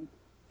even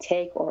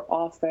take or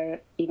offer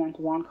even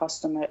to one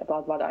customer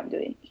about what I'm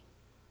doing.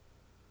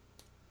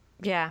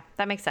 Yeah,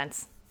 that makes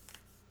sense.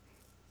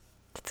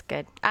 That's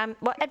good.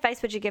 What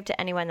advice would you give to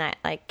anyone that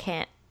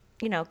can't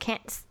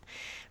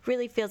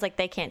really feels like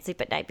they can't sleep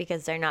at night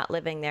because they're not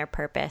living their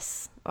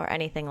purpose or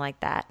anything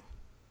like that?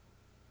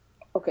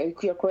 Okay,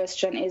 your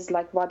question is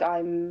how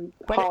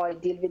I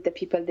deal with the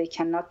people they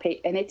cannot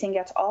pay anything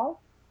at all?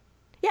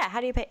 Yeah,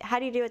 how do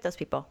you deal with those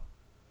people?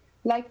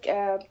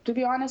 To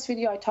be honest with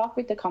you, I talk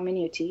with the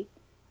community.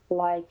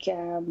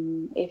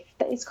 If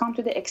it's come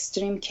to the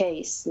extreme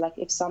case, like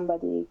if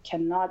somebody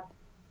cannot,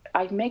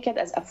 I make it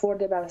as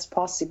affordable as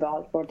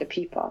possible for the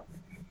people.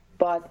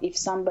 But if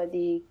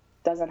somebody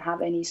doesn't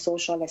have any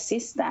social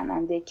assistance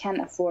and they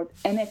can't afford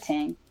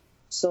anything,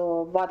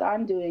 so what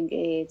I'm doing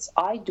is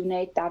I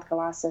donate that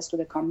glasses to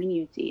the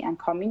community, and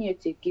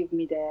community give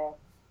me the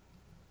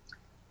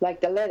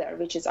letter,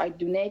 which is I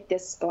donate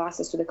this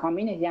glasses to the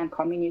community, and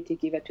community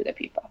give it to the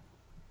people.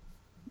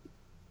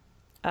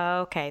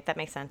 Okay, that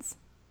makes sense.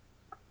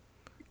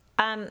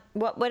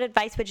 What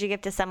advice would you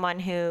give to someone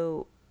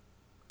who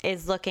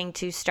is looking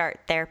to start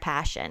their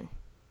passion?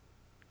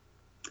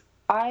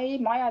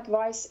 My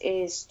advice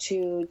is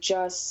to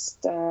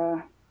just,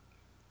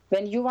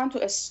 when you want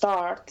to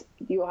start,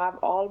 you have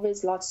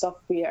always lots of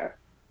fear.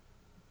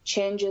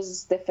 Change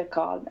is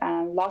difficult,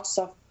 and lots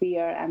of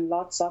fear and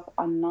lots of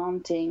unknown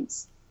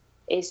things.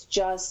 It's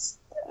just,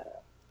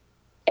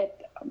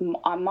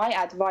 my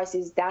advice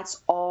is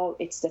that's all,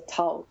 it's the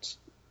thought.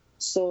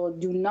 So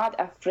do not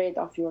afraid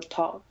of your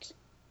thought.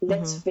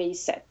 Let's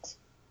face it.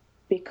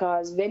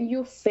 Because when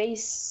you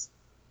face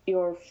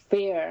your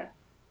fear,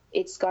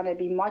 it's going to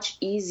be much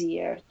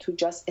easier to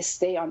just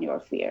stay on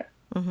your fear.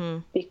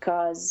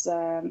 Because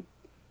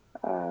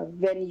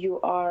when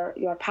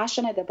you're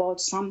passionate about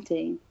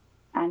something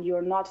and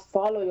you're not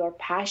follow your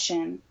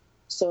passion,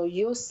 so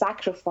you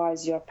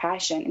sacrifice your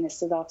passion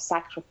instead of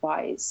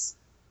sacrifice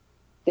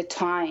the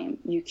time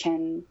you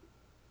can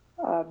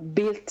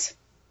build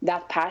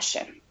that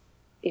passion,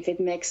 if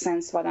it makes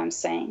sense what I'm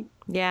saying.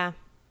 Yeah.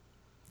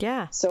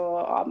 Yeah. So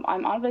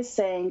I'm always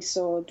saying,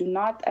 so do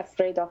not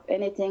afraid of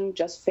anything.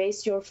 Just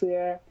face your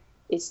fear.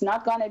 It's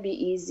not going to be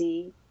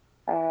easy.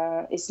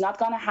 It's not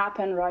going to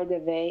happen right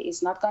away.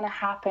 It's not going to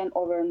happen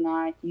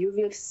overnight. You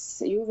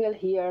will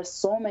hear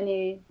so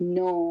many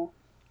no.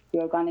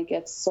 You're going to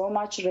get so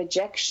much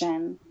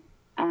rejection.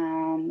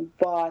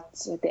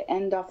 But at the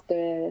end of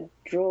the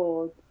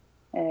road,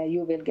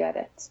 you will get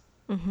it.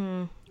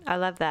 I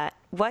love that.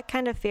 What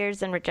kind of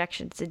fears and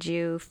rejections did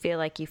you feel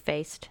like you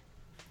faced?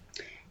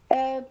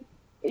 The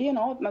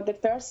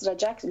first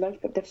rejection,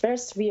 the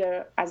first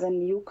fear as a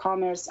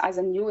newcomer, as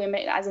an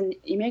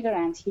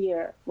immigrant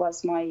here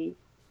was my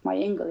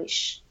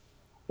English.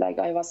 Like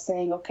I was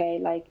saying, okay,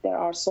 like there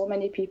are so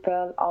many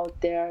people out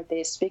there,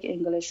 they speak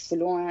English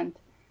fluent,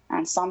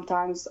 and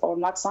sometimes, or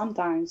not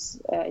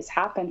sometimes, it's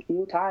happened a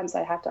few times,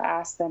 I had to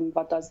ask them,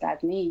 what does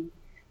that mean?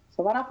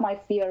 So one of my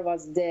fear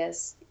was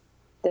this.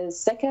 The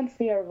second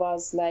fear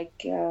was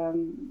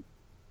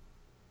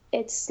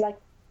it's like,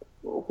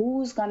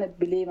 who's gonna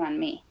believe on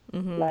me?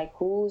 Like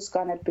who's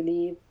gonna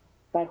believe,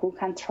 like who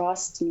can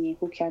trust me,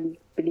 who can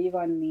believe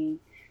on me?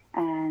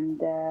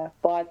 And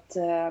but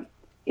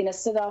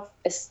instead of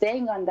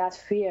staying on that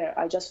fear,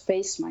 I just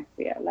faced my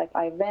fear. Like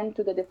I went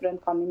to the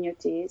different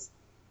communities.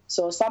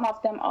 So some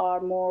of them are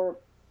more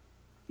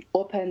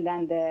open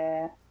than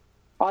the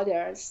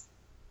others,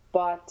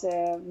 but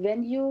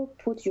when you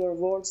put your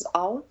words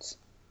out,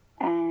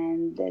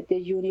 and the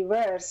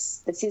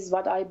universe, this is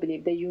what I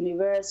believe, the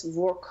universe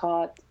work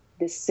out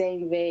the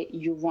same way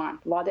you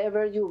want.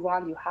 Whatever you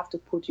want, you have to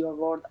put your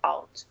word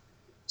out.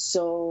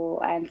 So,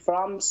 and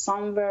from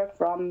somewhere,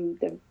 from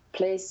the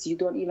place you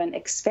don't even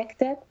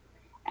expect it,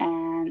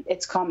 and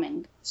it's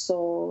coming.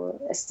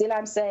 So still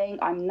I'm saying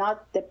I'm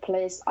not the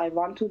place I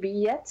want to be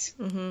yet,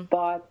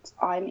 but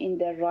I'm in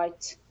the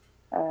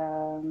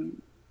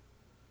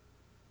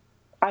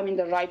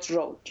right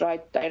road,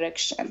 right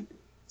direction.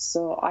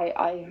 So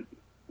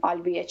I'll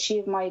be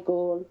achieve my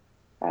goal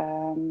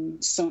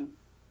soon.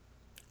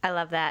 I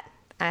love that.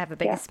 I have a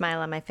big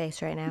smile on my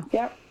face right now.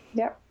 Yeah,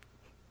 yeah.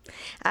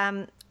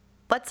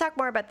 Let's talk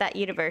more about that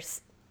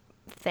universe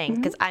thing,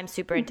 because I'm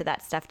super into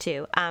that stuff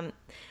too.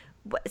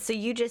 So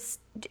you just,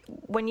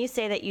 when you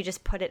say that you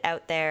just put it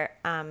out there,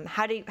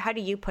 how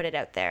do you put it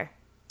out there?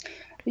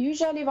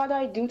 Usually what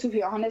I do, to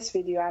be honest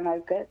with you, and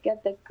I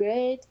get the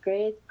great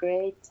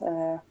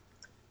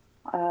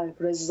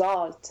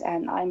result,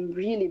 and I'm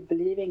really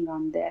believing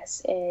on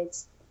this,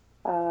 it's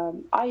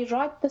I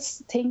write the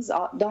things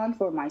down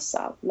for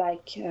myself.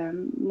 Like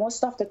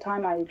most of the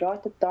time I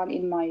write it down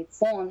in my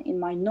phone, in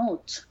my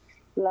note.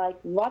 Like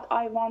what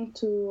I want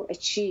to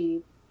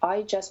achieve,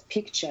 I just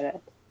picture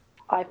it.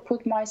 I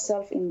put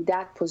myself in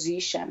that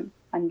position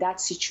and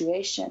that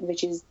situation,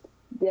 which is,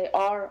 they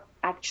are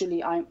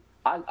actually, I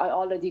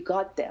already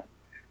got them.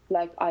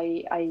 Like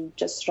I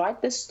just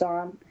write this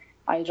down.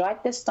 I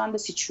write this down, the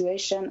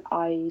situation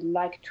I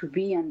like to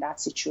be in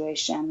that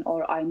situation,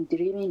 or I'm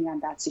dreaming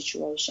in that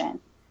situation.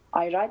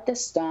 I write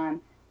this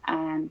down,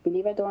 and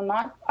believe it or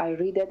not, I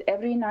read it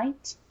every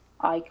night.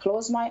 I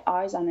close my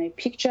eyes and I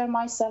picture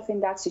myself in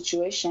that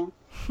situation.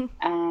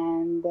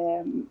 And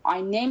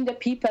I name the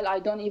people. I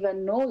don't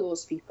even know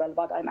those people,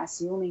 but I'm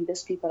assuming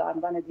these people I'm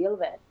going to deal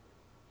with.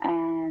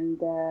 And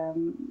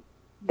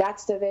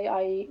that's the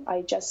way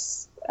I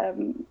just...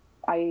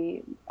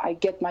 I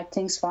get my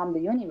things from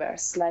the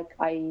universe. Like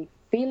I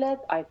feel it,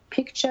 I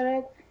picture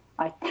it,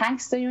 I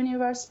thanks the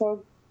universe for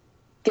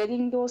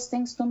getting those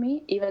things to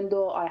me, even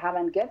though I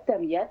haven't get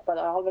them yet, but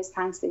I always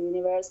thanks the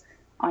universe.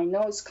 I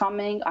know it's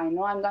coming, I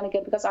know I'm gonna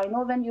get, because I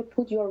know when you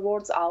put your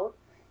words out,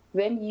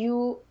 when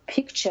you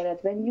picture it,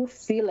 when you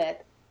feel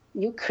it,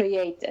 you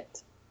create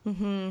it.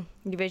 You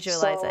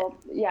visualize it.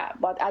 Yeah,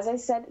 but as I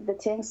said, the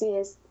things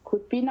is,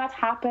 could be not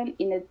happen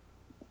in a,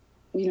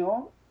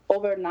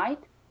 overnight,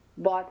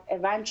 but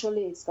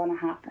eventually it's going to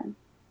happen.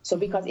 So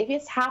because if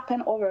it's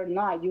happened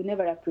overnight, you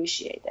never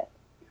appreciate it.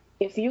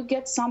 If you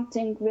get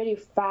something very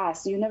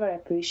fast, you never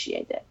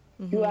appreciate it.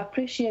 You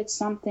appreciate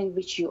something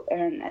which you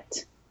earn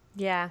it.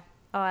 Yeah.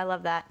 Oh, I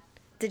love that.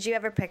 Did you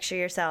ever picture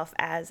yourself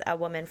as a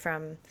woman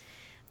from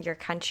your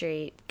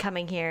country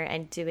coming here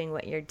and doing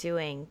what you're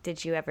doing?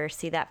 Did you ever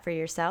see that for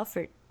yourself?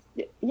 Or?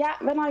 Yeah,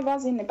 when I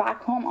was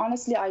back home,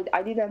 honestly,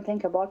 I didn't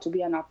think about to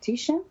be an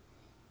optician,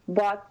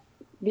 but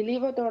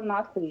believe it or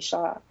not,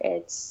 Felicia,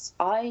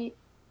 I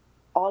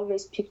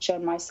always picture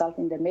myself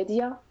in the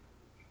media,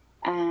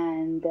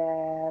 and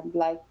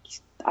like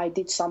I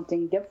did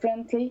something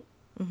differently,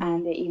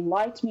 and they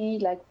invite me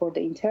like for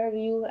the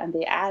interview, and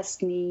they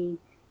ask me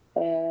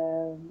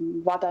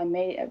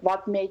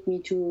what made me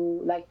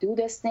to like do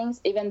these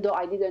things, even though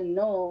I didn't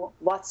know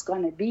what's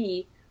gonna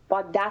be,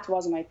 but that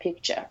was my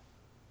picture.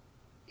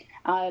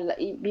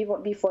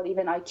 Before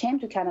even I came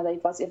to Canada,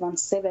 it was even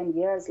 7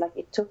 years. Like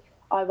it took.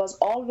 I was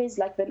always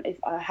like, if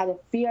I had a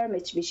fear,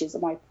 which is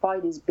my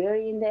pride is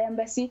buried in the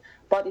embassy,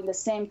 but in the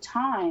same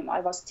time, I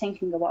was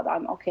thinking about,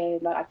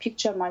 like I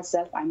picture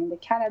myself, I'm in the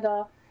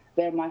Canada,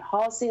 where my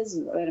house is,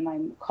 where my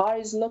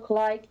cars look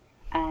like,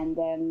 and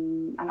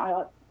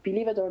I,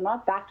 believe it or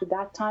not, back to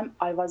that time,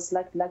 I was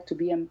like to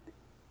be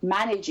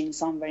managing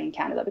somewhere in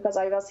Canada, because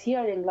I was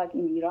hearing like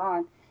in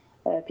Iran,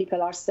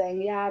 people are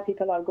saying,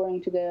 people are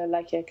going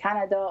to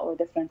Canada or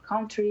different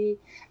country.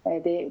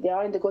 They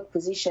are in the good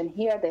position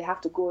here. They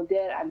have to go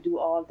there and do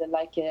all the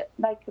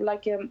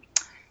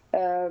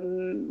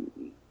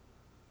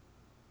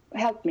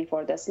help me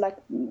for this. Like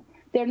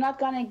they're not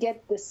gonna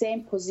get the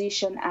same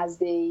position as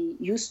they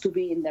used to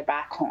be in the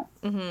back home.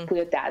 Put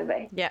it that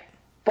way. Yeah.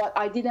 But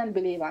I didn't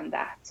believe on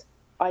that.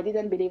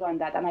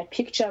 And I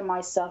picture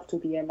myself to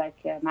be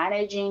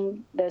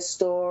managing the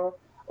store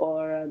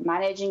or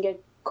managing a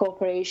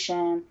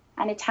corporation,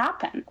 and it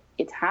happened,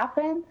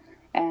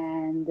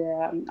 and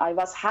I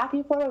was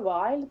happy for a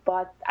while,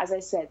 but as I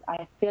said,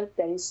 I felt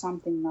there is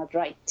something not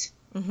right.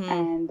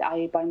 And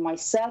I by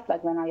myself,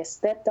 like when I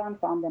stepped down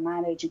from the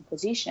managing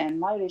position,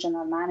 my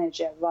regional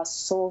manager was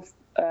so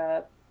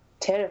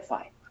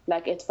terrified,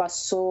 like it was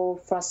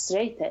so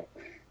frustrated,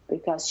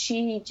 because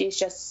she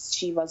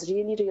was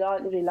really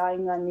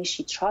relying on me,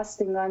 she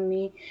trusting on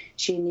me,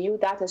 she knew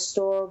that a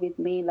store with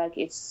me, like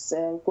it's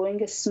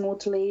going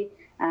smoothly,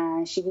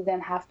 and she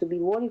didn't have to be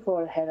worried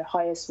for her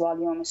highest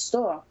volume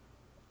store.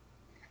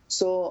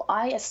 So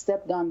I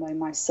stepped down by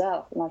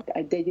myself. Like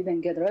they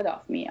didn't get rid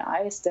of me.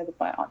 I stepped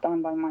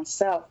down by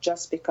myself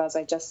just because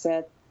I just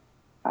said,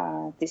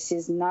 this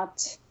is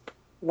not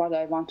what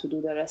I want to do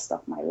the rest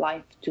of my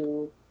life,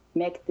 to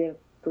make the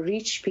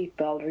rich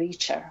people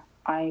richer.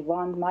 I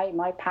want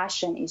my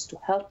passion is to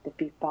help the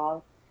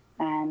people,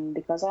 and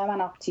because I'm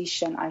an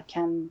optician, I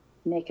can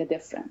make a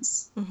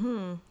difference.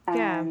 Yeah.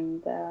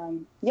 And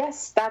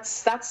yes,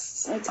 that's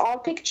it's all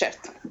pictured.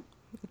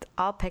 It's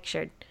all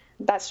pictured.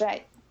 That's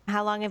right.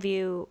 How long have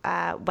you?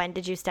 When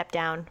did you step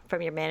down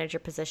from your manager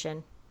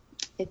position?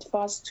 It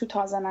was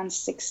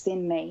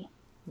 2016 May.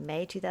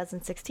 May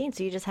 2016.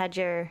 So you just had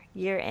your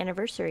year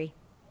anniversary.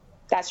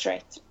 That's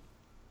right.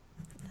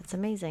 That's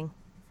amazing.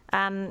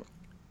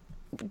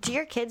 do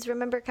your kids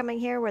remember coming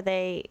here?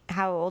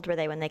 How old were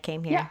they when they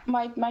came here? Yeah,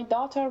 my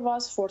daughter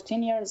was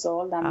 14 years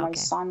old and my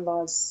son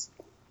was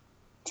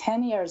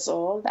 10 years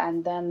old.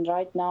 And then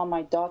right now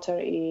my daughter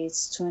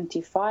is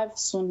 25.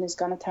 Soon he's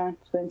going to turn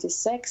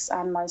 26.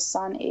 And my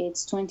son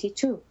is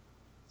 22.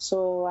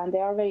 So, and they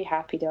are very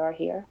happy they are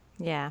here.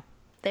 Yeah.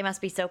 They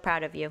must be so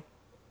proud of you.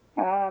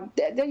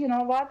 You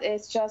know what?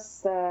 It's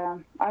just,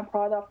 I'm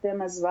proud of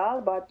them as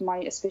well. But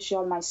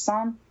especially my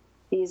son,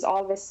 he's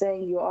always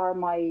saying, you are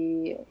my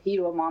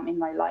hero, Mom, in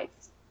my life.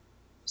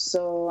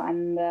 So,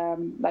 and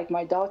like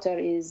my daughter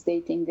is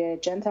dating the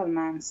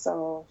gentleman.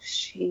 So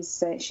she's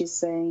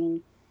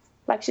saying,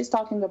 like she's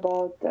talking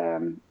about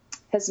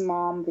his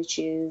mom, which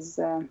is,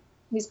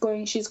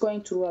 she's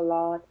going through a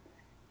lot.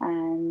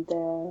 And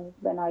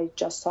then I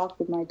just talked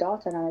with my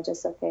daughter and I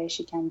just, okay,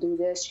 she can do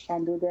this, she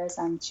can do this.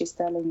 And she's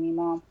telling me,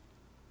 Mom,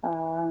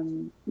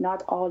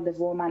 not all the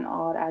women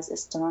are as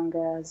strong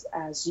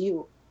as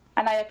you.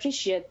 And I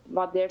appreciate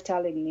what they're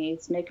telling me.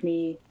 It's make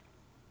me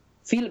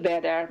feel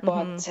better.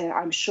 But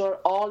I'm sure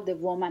all the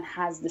women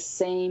has the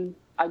same.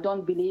 I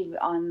don't believe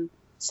on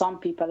some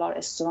people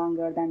are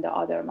stronger than the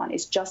other one.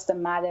 It's just a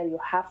matter you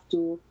have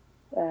to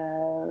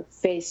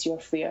face your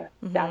fear.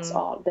 That's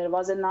all. There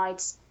was a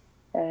night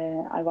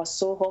I was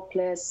so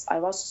hopeless. I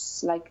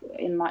was like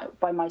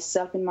by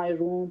myself in my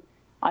room.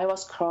 I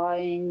was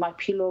crying. My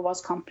pillow was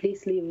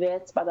completely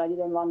wet, but I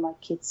didn't want my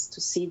kids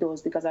to see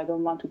those because I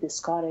don't want to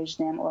discourage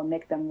them or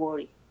make them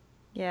worry.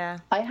 Yeah.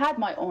 I had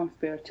my own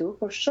fear too,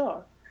 for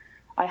sure.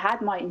 I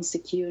had my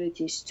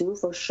insecurities too,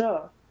 for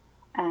sure.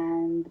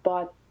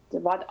 But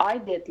what I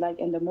did, like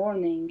in the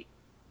morning,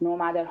 no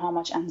matter how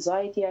much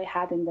anxiety I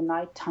had in the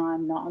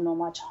nighttime, no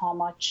matter how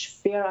much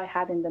fear I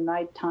had in the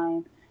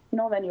nighttime, you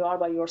know, when you are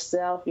by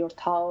yourself, your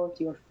thoughts,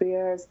 your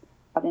fears.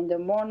 But in the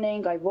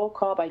morning, I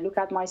woke up, I look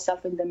at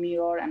myself in the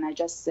mirror, and I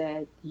just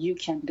said, you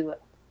can do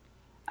it.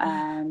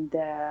 And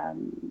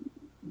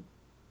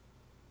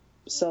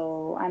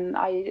and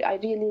I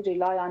really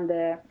rely on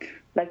the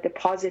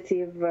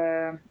positive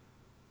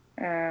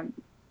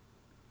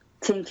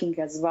thinking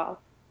as well.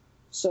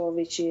 So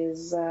which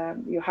is,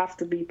 you have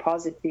to be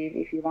positive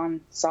if you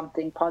want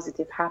something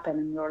positive happen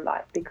in your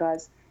life,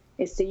 because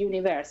it's the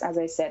universe, as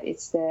I said,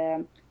 it's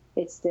the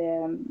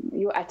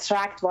you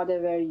attract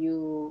whatever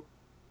you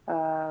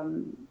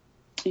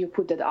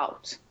put it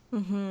out.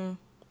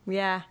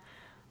 Yeah.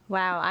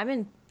 Wow. I'm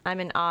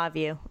in awe of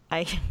you.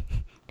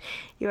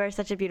 You are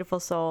such a beautiful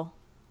soul.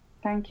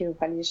 Thank you,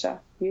 Felicia.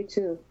 You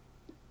too.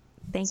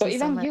 Thank you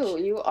so much. So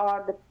even you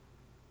are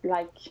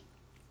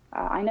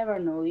I never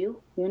know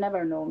you. You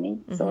never know me.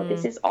 So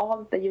this is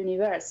all the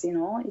universe, you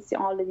know. It's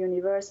all the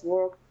universe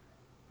work.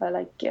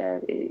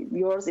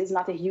 Yours is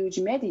not a huge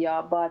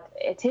media, but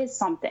it is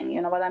something.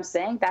 You know what I'm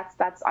saying?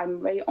 That's.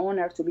 I'm very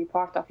honored to be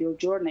part of your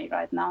journey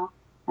right now,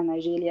 and I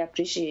really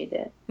appreciate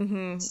it.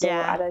 So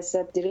as I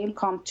said, dream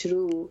come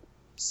true.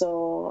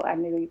 So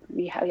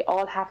we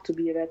all have to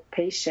be a bit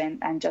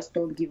patient and just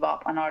don't give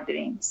up on our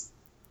dreams.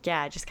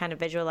 Yeah, just kind of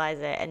visualize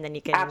it, and then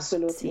you can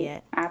see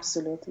it.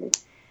 Absolutely.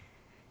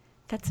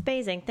 That's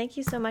amazing. Thank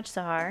you so much,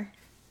 Sahar.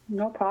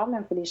 No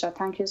problem, Felicia.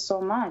 Thank you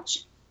so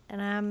much.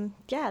 And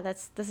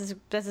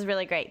this is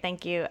really great.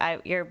 Thank you.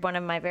 You're one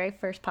of my very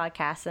first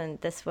podcasts,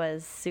 and this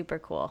was super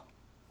cool.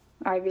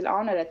 I will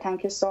honor it.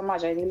 Thank you so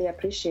much. I really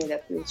appreciate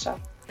it, Felicia.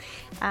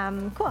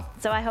 Cool.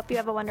 So I hope you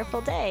have a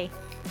wonderful day.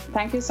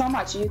 Thank you so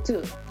much. You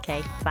too.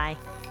 Okay. Bye.